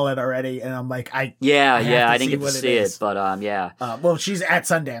she saw it already, and I'm like, I didn't get to see it, but well, she's at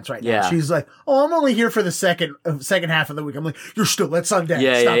Sundance right now. Yeah. She's like, oh, I'm only here for the second half of the week. I'm like, you're still at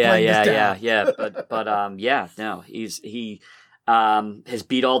Sundance. Stop playing this down. But no, he has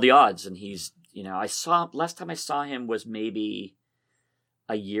beat all the odds, and he's, last time I saw him was maybe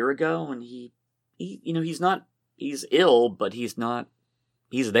a year ago, and he's ill, but he's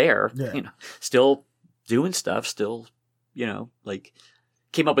there, still doing stuff, still,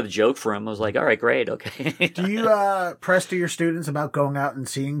 came up with a joke for him. I was like, all right, great. Okay. Do you press to your students about going out and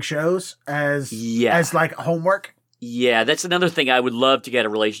seeing shows as like homework? Yeah, that's another thing. I would love to get a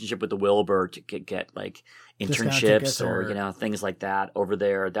relationship with the Wilbur to get like internships or things like that over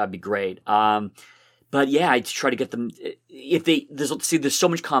there. That'd be great. But yeah, I try to get them. There's so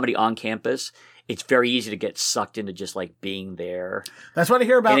much comedy on campus. It's very easy to get sucked into just like being there. That's what I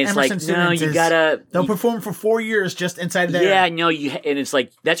hear about Emerson students. They'll perform for 4 years just inside of there. Yeah, no, and it's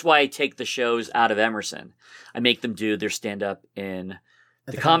like that's why I take the shows out of Emerson. I make them do their stand up in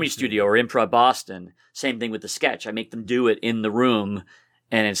the Comedy Studio or Improv Boston. Same thing with the sketch. I make them do it in the room,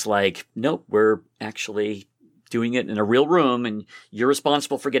 and it's like, nope, we're actually doing it in a real room, and you're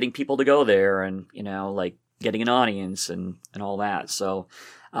responsible for getting people to go there, and like getting an audience and all that. So.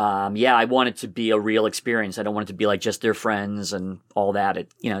 I want it to be a real experience. I don't want it to be like just their friends and all that.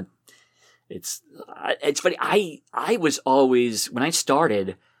 It's funny. I was always, when I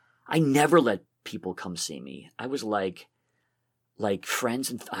started, I never let people come see me. I was like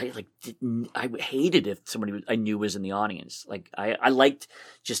friends, and I hated if somebody I knew was in the audience. Like I liked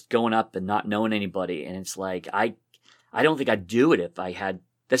just going up and not knowing anybody. And it's like, I don't think I'd do it if I had,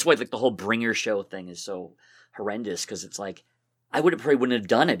 that's why like the whole bringer show thing is so horrendous. 'Cause it's like, I probably wouldn't have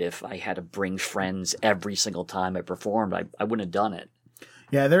done it if I had to bring friends every single time I performed. I wouldn't have done it.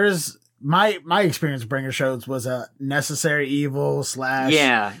 Yeah, there's my experience with bringer shows was a necessary evil /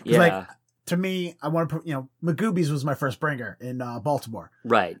 Like to me, I want to put Magoobies was my first bringer in Baltimore,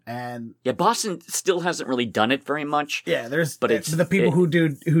 right? And Boston still hasn't really done it very much. Yeah, but the people who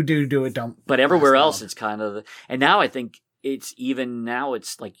do it don't. But everywhere else, it's kind of, and now I think it's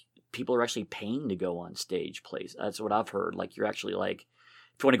like. People are actually paying to go on stage plays. That's what I've heard. Like you're actually like,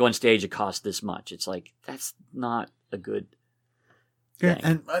 if you want to go on stage, it costs this much. It's like, that's not a good thing.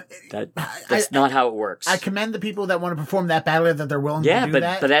 And that's not how it works. I commend the people that want to perform that badly, that they're willing to do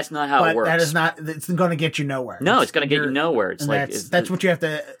that. But that's not how it works. That is not, it's going to get you nowhere. No, it's going to get you nowhere. It's like, that's what you have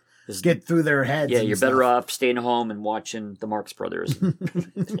to get through their heads. Yeah, you're better off staying home and watching the Marx Brothers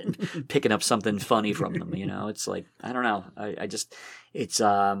and picking up something funny from them. It's like, I don't know.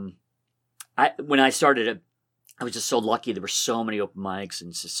 When I started it, I was just so lucky. There were so many open mics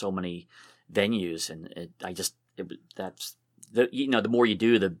and just so many venues, and the more you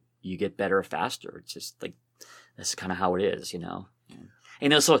do, you get better faster. It's just like that's kind of how it is,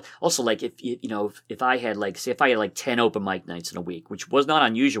 And also like if I had like 10 open mic nights in a week, which was not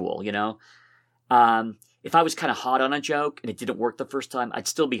unusual, if I was kind of hot on a joke and it didn't work the first time, I'd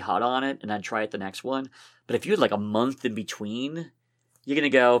still be hot on it and I'd try it the next one. But if you had like a month in between, you're going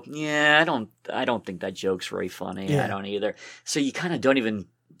to go, yeah, I don't think that joke's very funny. Yeah. I don't either. So you kind of don't even,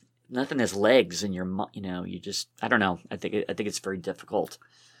 nothing has legs in your, you just, I don't know. I think it's very difficult.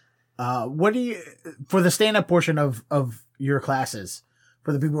 What do you, for the stand-up portion of your classes,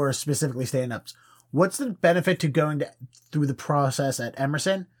 for the people who are specifically stand-ups, what's the benefit to going through the process at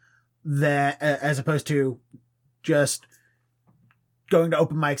Emerson that, as opposed to just going to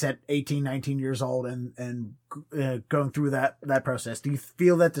open mics at 18, 19 years old and going through that process? Do you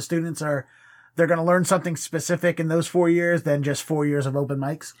feel that the students they're going to learn something specific in those 4 years than just 4 years of open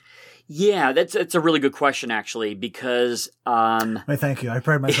mics? Yeah, that's a really good question, actually, because thank you. I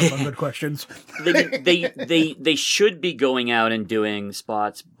pride myself on good questions. they should be going out and doing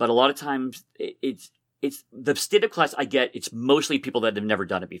spots, but a lot of times it's the stand-up class I get. It's mostly people that have never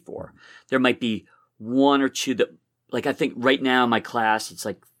done it before. There might be one or two that, like, I think right now in my class it's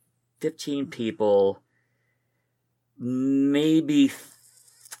like 15 people. Maybe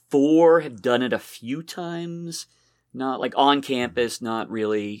 4 have done it a few times. Not like on campus, not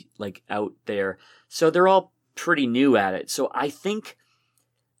really like out there. So they're all pretty new at it. So I think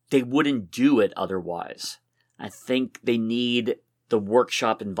they wouldn't do it otherwise. I think they need the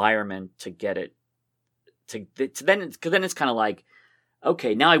workshop environment to get it. Then it's kind of like,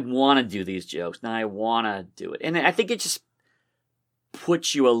 okay, now I want to do these jokes. Now I want to do it. And I think it just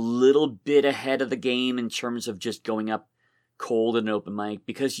puts you a little bit ahead of the game in terms of just going up cold in an open mic,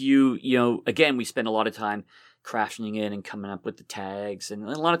 because you again, we spend a lot of time crashing in and coming up with the tags, and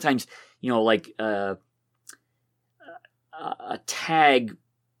a lot of times, like a tag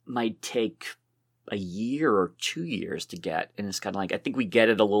might take a year or 2 years to get. And it's kind of like, I think we get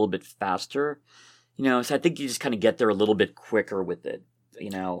it a little bit faster, so I think you just kind of get there a little bit quicker with it,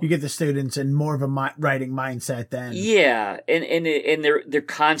 You get the students in more of a writing mindset then. Yeah. And they're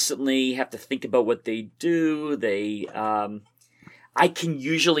constantly have to think about what they do. I can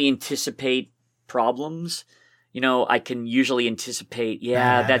usually anticipate problems. I can usually anticipate,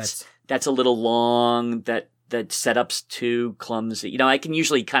 that's a little long, that setup's too clumsy. I can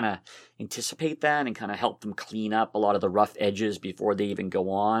usually kind of anticipate that and kind of help them clean up a lot of the rough edges before they even go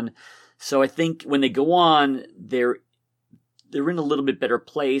on. So I think when they go on, they're in a little bit better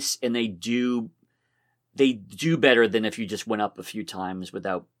place, and they do better than if you just went up a few times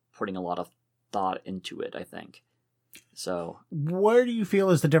without putting a lot of thought into it, I think. So where do you feel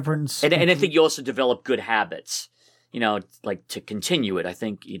is the difference? And I think you also develop good habits, like to continue it. I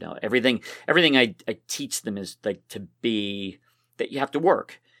think, everything I teach them is like to be that you have to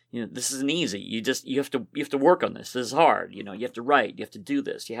work. This isn't easy. You have to work on this. This is hard. You have to write. You have to do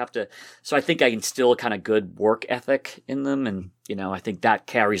this. You have to. So I think I instill kind of good work ethic in them, and I think that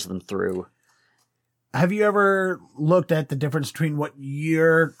carries them through. Have you ever looked at the difference between what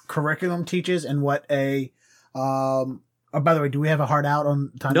your curriculum teaches and what a by the way, do we have a hard out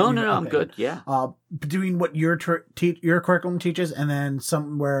on time? No, okay. I'm good. Yeah. Between what your curriculum teaches and then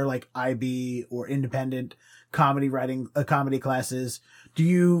somewhere like IB or independent comedy writing, comedy classes, do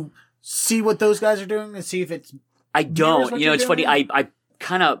you see what those guys are doing and see if it's? I don't. It's funny. I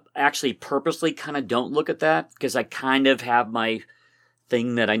kind of actually purposely kind of don't look at that because I kind of have my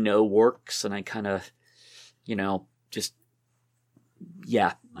thing that I know works, and I kind of, just.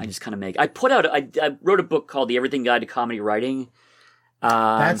 Yeah, I just kind of make. I wrote a book called The Everything Guide to Comedy Writing.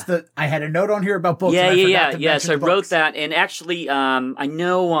 I had a note on here about books. Yeah. So I wrote that, and actually, I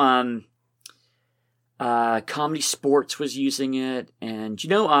know Comedy Sports was using it, and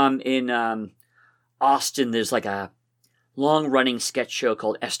in Austin, there's like a long-running sketch show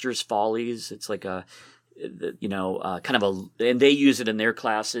called Esther's Follies. It's like kind of and they use it in their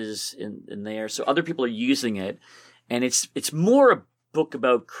classes in there. So other people are using it. And it's more a book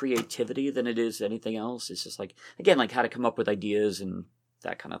about creativity than it is anything else. It's just like, again, like how to come up with ideas and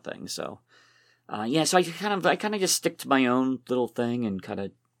that kind of thing. So, so I kind of just stick to my own little thing and kind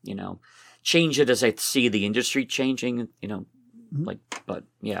of, change it as I see the industry changing, but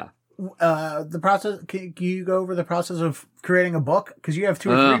yeah. The process, can you go over the process of creating a book? Because you have 2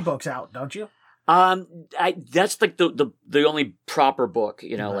 or 3 books out, don't you? That's like the only proper book,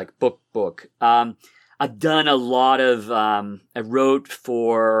 like book. I've done a lot of, I wrote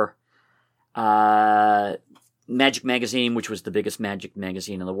for Magic Magazine, which was the biggest magic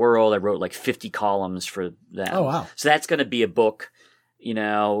magazine in the world. I wrote like 50 columns for them. Oh, wow. So that's going to be a book,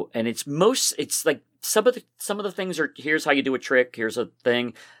 and it's like some of the things are, here's how you do a trick, here's a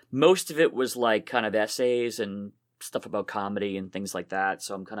thing. Most of it was like kind of essays and stuff about comedy and things like that.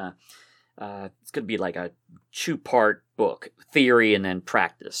 So I'm kind of, it's going to be like a 2-part book, theory and then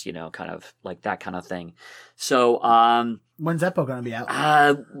practice, kind of like that kind of thing. So, when's that book going to be out?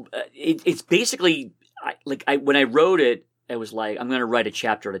 It's basically when I wrote it, it was like, I'm going to write a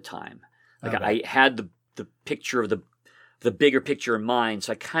chapter at a time. Like okay. I had the picture of the bigger picture in mind.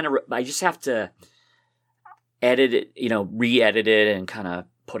 So I just have to edit it, re-edit it and kind of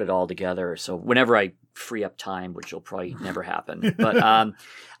put it all together. So whenever I free up time, which will probably never happen. But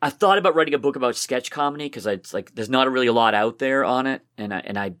I thought about writing a book about sketch comedy because it's like there's not really a lot out there on it, and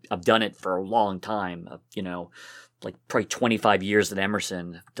I've done it for a long time. Like probably 25 years at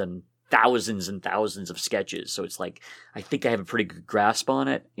Emerson. I've done thousands and thousands of sketches, so it's like I think I have a pretty good grasp on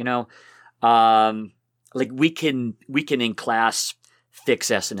it. Like we can in class fix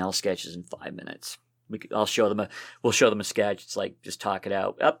SNL sketches in 5 minutes. We'll show them a sketch. It's like, just talk it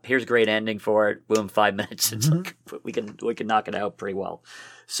out. Here's a great ending for it. Boom, 5 minutes. It's like, we can knock it out pretty well.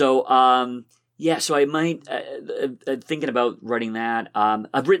 So, so I might, thinking about writing that.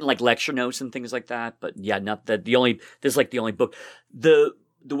 I've written like lecture notes and things like that, but yeah, not that this is like the only book. The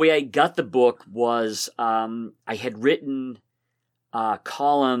way I got the book was, I had written a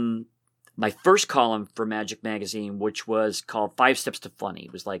column, my first column for Magic Magazine, which was called 5 Steps to Funny.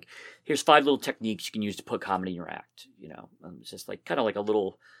 It was like, here's 5 little techniques you can use to put comedy in your act. It's just like kind of like a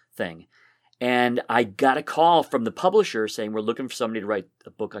little thing. And I got a call from the publisher saying, we're looking for somebody to write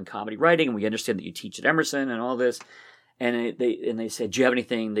a book on comedy writing, and we understand that you teach at Emerson and all this. And they said, do you have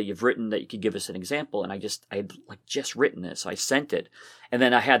anything that you've written that you could give us an example? And I had just written this. So I sent it. And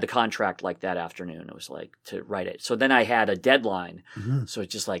then I had the contract like that afternoon. It was like to write it. So then I had a deadline. Mm-hmm. So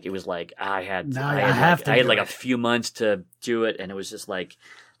it's just like, it was like, I had like a few months to do it. And it was just like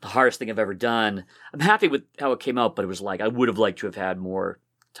the hardest thing I've ever done. I'm happy with how it came out, but it was like, I would have liked to have had more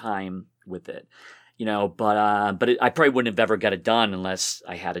time with it. But I probably wouldn't have ever got it done unless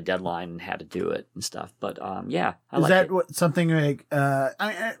I had a deadline and had to do it and stuff. But yeah, is that something like?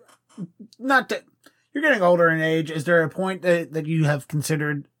 Not that you're getting older in age. Is there a point that you have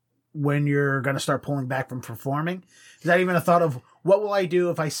considered when you're going to start pulling back from performing? Is that even a thought of what will I do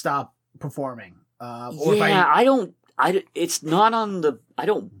if I stop performing? I don't. It's not on the. I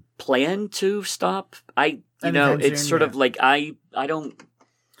don't plan to stop. It's sort of like I don't.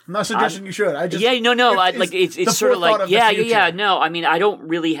 I'm not suggesting you should. I just it's sort of like no. I mean, I don't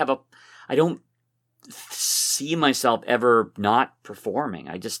really have I don't see myself ever not performing.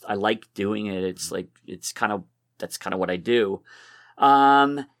 I like doing it. It's like that's kind of what I do.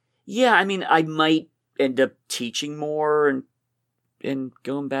 Yeah, I mean, I might end up teaching more and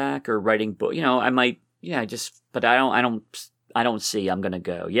going back or writing book. I might. Yeah, but I don't see I'm gonna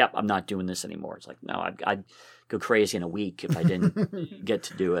go. Yep, I'm not doing this anymore. It's like no, I'd go crazy in a week if I didn't get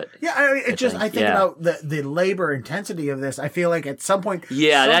to do it. Yeah, I think about the labor intensity of this. I feel like at some point,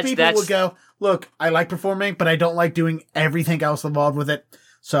 some people would go, look, I like performing, but I don't like doing everything else involved with it.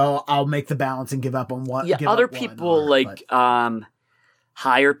 So I'll make the balance and give up on one. Yeah, other people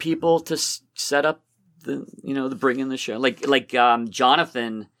hire people to set up the bring in the show. Like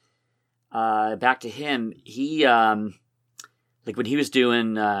Jonathan, back to him, he like when he was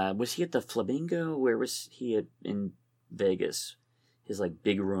doing, was he at the Flamingo? Where was he in Vegas? His like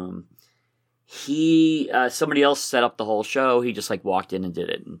big room. Somebody else set up the whole show. He just like walked in and did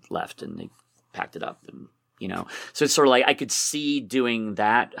it and left, and they packed it up, and so it's sort of like I could see doing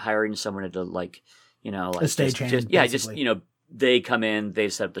that, hiring someone to like, like a stagehand. they come in, they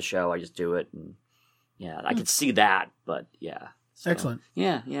set up the show, I just do it, and I could see that, but yeah. So, excellent.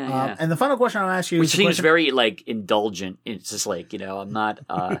 Yeah. And the final question I'll ask you, which seems very like indulgent. It's just like I'm not.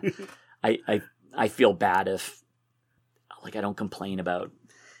 I feel bad if like I don't complain about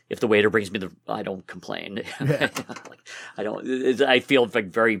if the waiter brings me I don't complain. Yeah. I don't. I feel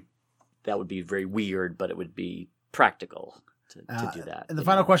like that would be very weird, but it would be practical to do that. And the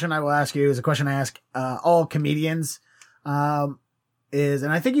final question I will ask you is a question I ask all comedians. And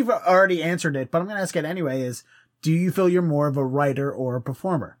I think you've already answered it, but I'm going to ask it anyway. Do you feel you're more of a writer or a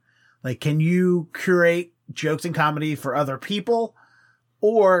performer? Like, can you curate jokes and comedy for other people,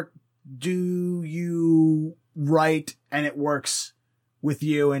 or do you write and it works with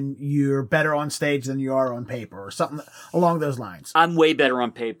you and you're better on stage than you are on paper, or something along those lines? I'm way better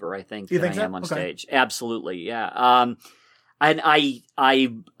on paper, I think, than I am on stage. Absolutely. Yeah. And I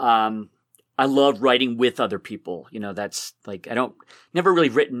love writing with other people. That's like, never really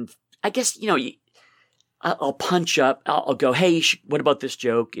written, I guess, I'll punch up. I'll go, hey, what about this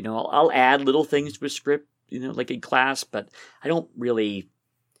joke? I'll add little things to a script, like in class, but I don't really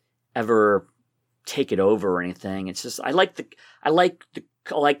ever take it over or anything. It's just I like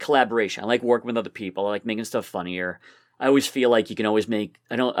collaboration. I like working with other people. I like making stuff funnier. I always feel like you can always I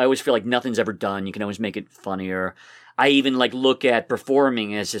always feel like nothing's ever done. You can always make it funnier. I even like look at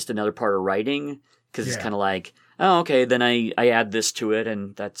performing as just another part of writing, because it's kind of like, oh, okay, then I add this to it,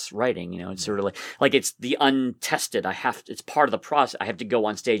 and that's writing. It's sort of like it's the untested. It's part of the process. I have to go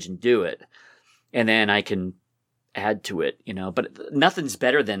on stage and do it, and then I can add to it. But nothing's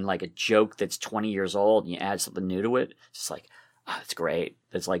better than like a joke that's 20 years old and you add something new to it. It's just like, it's great.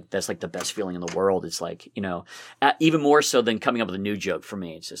 That's like the best feeling in the world. It's like, even more so than coming up with a new joke for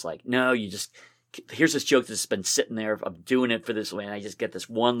me. It's just like, no, here's this joke that's been sitting there. I'm doing it for this way, and I just get this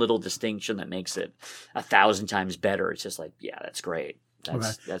one little distinction that makes it 1,000 times better. It's just like, yeah, that's great.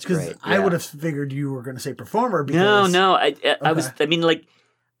 That's great. Yeah. I would have figured you were going to say performer. Because... No.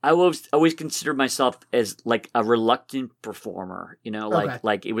 I always considered myself as like a reluctant performer.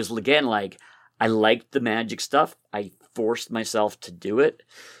 Like it was again like I liked the magic stuff. I forced myself to do it.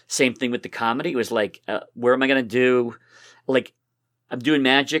 Same thing with the comedy. It was like, where am I going to do? Like, I'm doing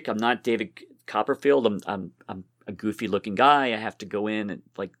magic. I'm not David Copperfield. I'm a goofy looking guy. I have to go in and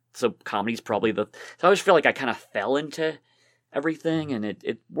like, so comedy's probably so I always feel like I kind of fell into everything, and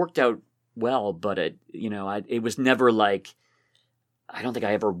it worked out well, but it was never like, I don't think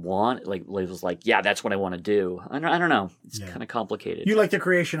I ever it was like, yeah, that's what I want to do. I don't know. It's kind of complicated. You like the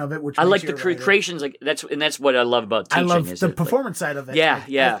creation of it, which I like the creations. Like that's what I love about teaching. I love the performance side of it. Yeah,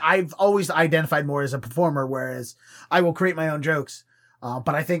 yeah. I've always identified more as a performer, whereas I will create my own jokes.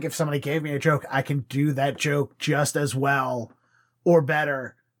 But I think if somebody gave me a joke, I can do that joke just as well or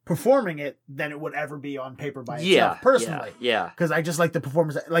better performing it than it would ever be on paper by itself, personally. Yeah. Because I just like the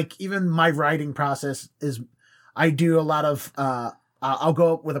performance. Like, even my writing process is, I do a lot of, I'll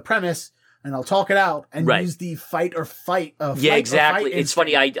go up with a premise and I'll talk it out and use the fight or fight. Exactly. It's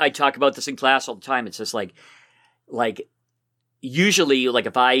funny. I talk about this in class all the time. It's just like usually, like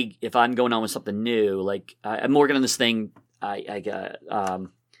if I'm going on with something new, like I'm working on this thing.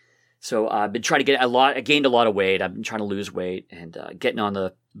 So I've been trying to I gained a lot of weight. I've been trying to lose weight and getting on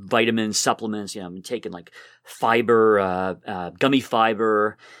the vitamins, supplements. I've been taking like fiber, gummy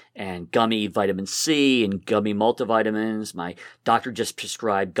fiber and gummy vitamin C and gummy multivitamins. My doctor just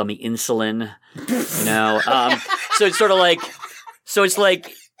prescribed gummy insulin, so it's sort of like,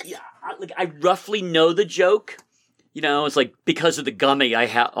 I roughly know the joke. It's like because of the gummy, I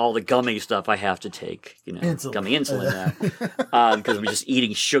have all the gummy stuff I have to take. Insulin. Gummy insulin, because I'm just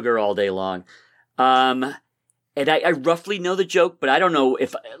eating sugar all day long. And I roughly know the joke, but I don't know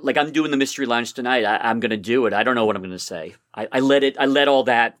if I'm doing the mystery lounge tonight. I'm going to do it. I don't know what I'm going to say. I let all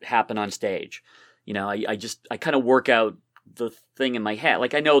that happen on stage. I kind of work out the thing in my head.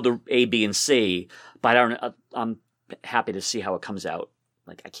 Like I know the A, B, and C, but I'm happy to see how it comes out.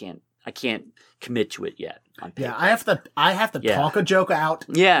 Like I can't commit to it yet. On paper. Yeah, I have to talk a joke out.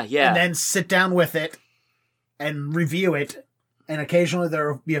 Yeah. And then sit down with it and review it. And occasionally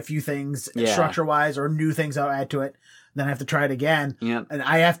there will be a few things structure-wise or new things I'll add to it. Then I have to try it again. Yeah. And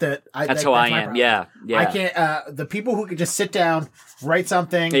I have to... That's how I am. Problem. Yeah. I can't... the people who can just sit down, write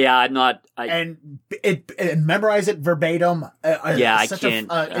something... Yeah, I'm not... and memorize it verbatim. I such can't...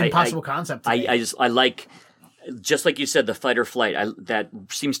 an impossible concept. I like... Just like you said, the fight or flight, that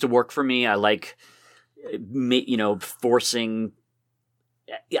seems to work for me. I like, forcing...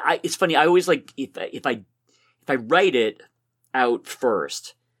 it's funny. I always like... If I write it out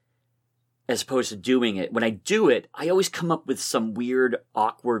first, as opposed to doing it, when I do it, I always come up with some weird,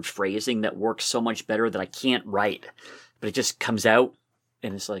 awkward phrasing that works so much better that I can't write. But it just comes out,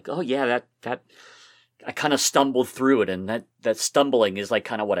 and it's like, oh yeah, that I kind of stumbled through it, and that stumbling is like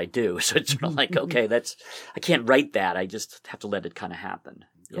kind of what I do. So it's sort of like, okay, I can't write that. I just have to let it kind of happen.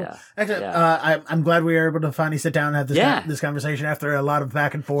 Cool. Yeah. Actually, I'm glad we were able to finally sit down and have this conversation after a lot of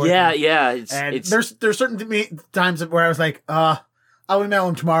back and forth. Yeah. There's certain times where I was like, I'll email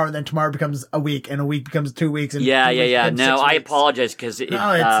him tomorrow, and then tomorrow becomes a week, and a week becomes 2 weeks. And No, I apologize because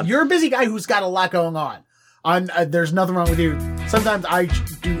you're a busy guy who's got a lot going on. There's nothing wrong with you. Sometimes I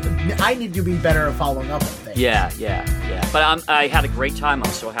need to be better at following up on things. Yeah. But I had a great time.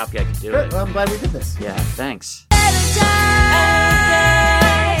 I'm so happy I could do it. Well, I'm glad we did this. Yeah, thanks.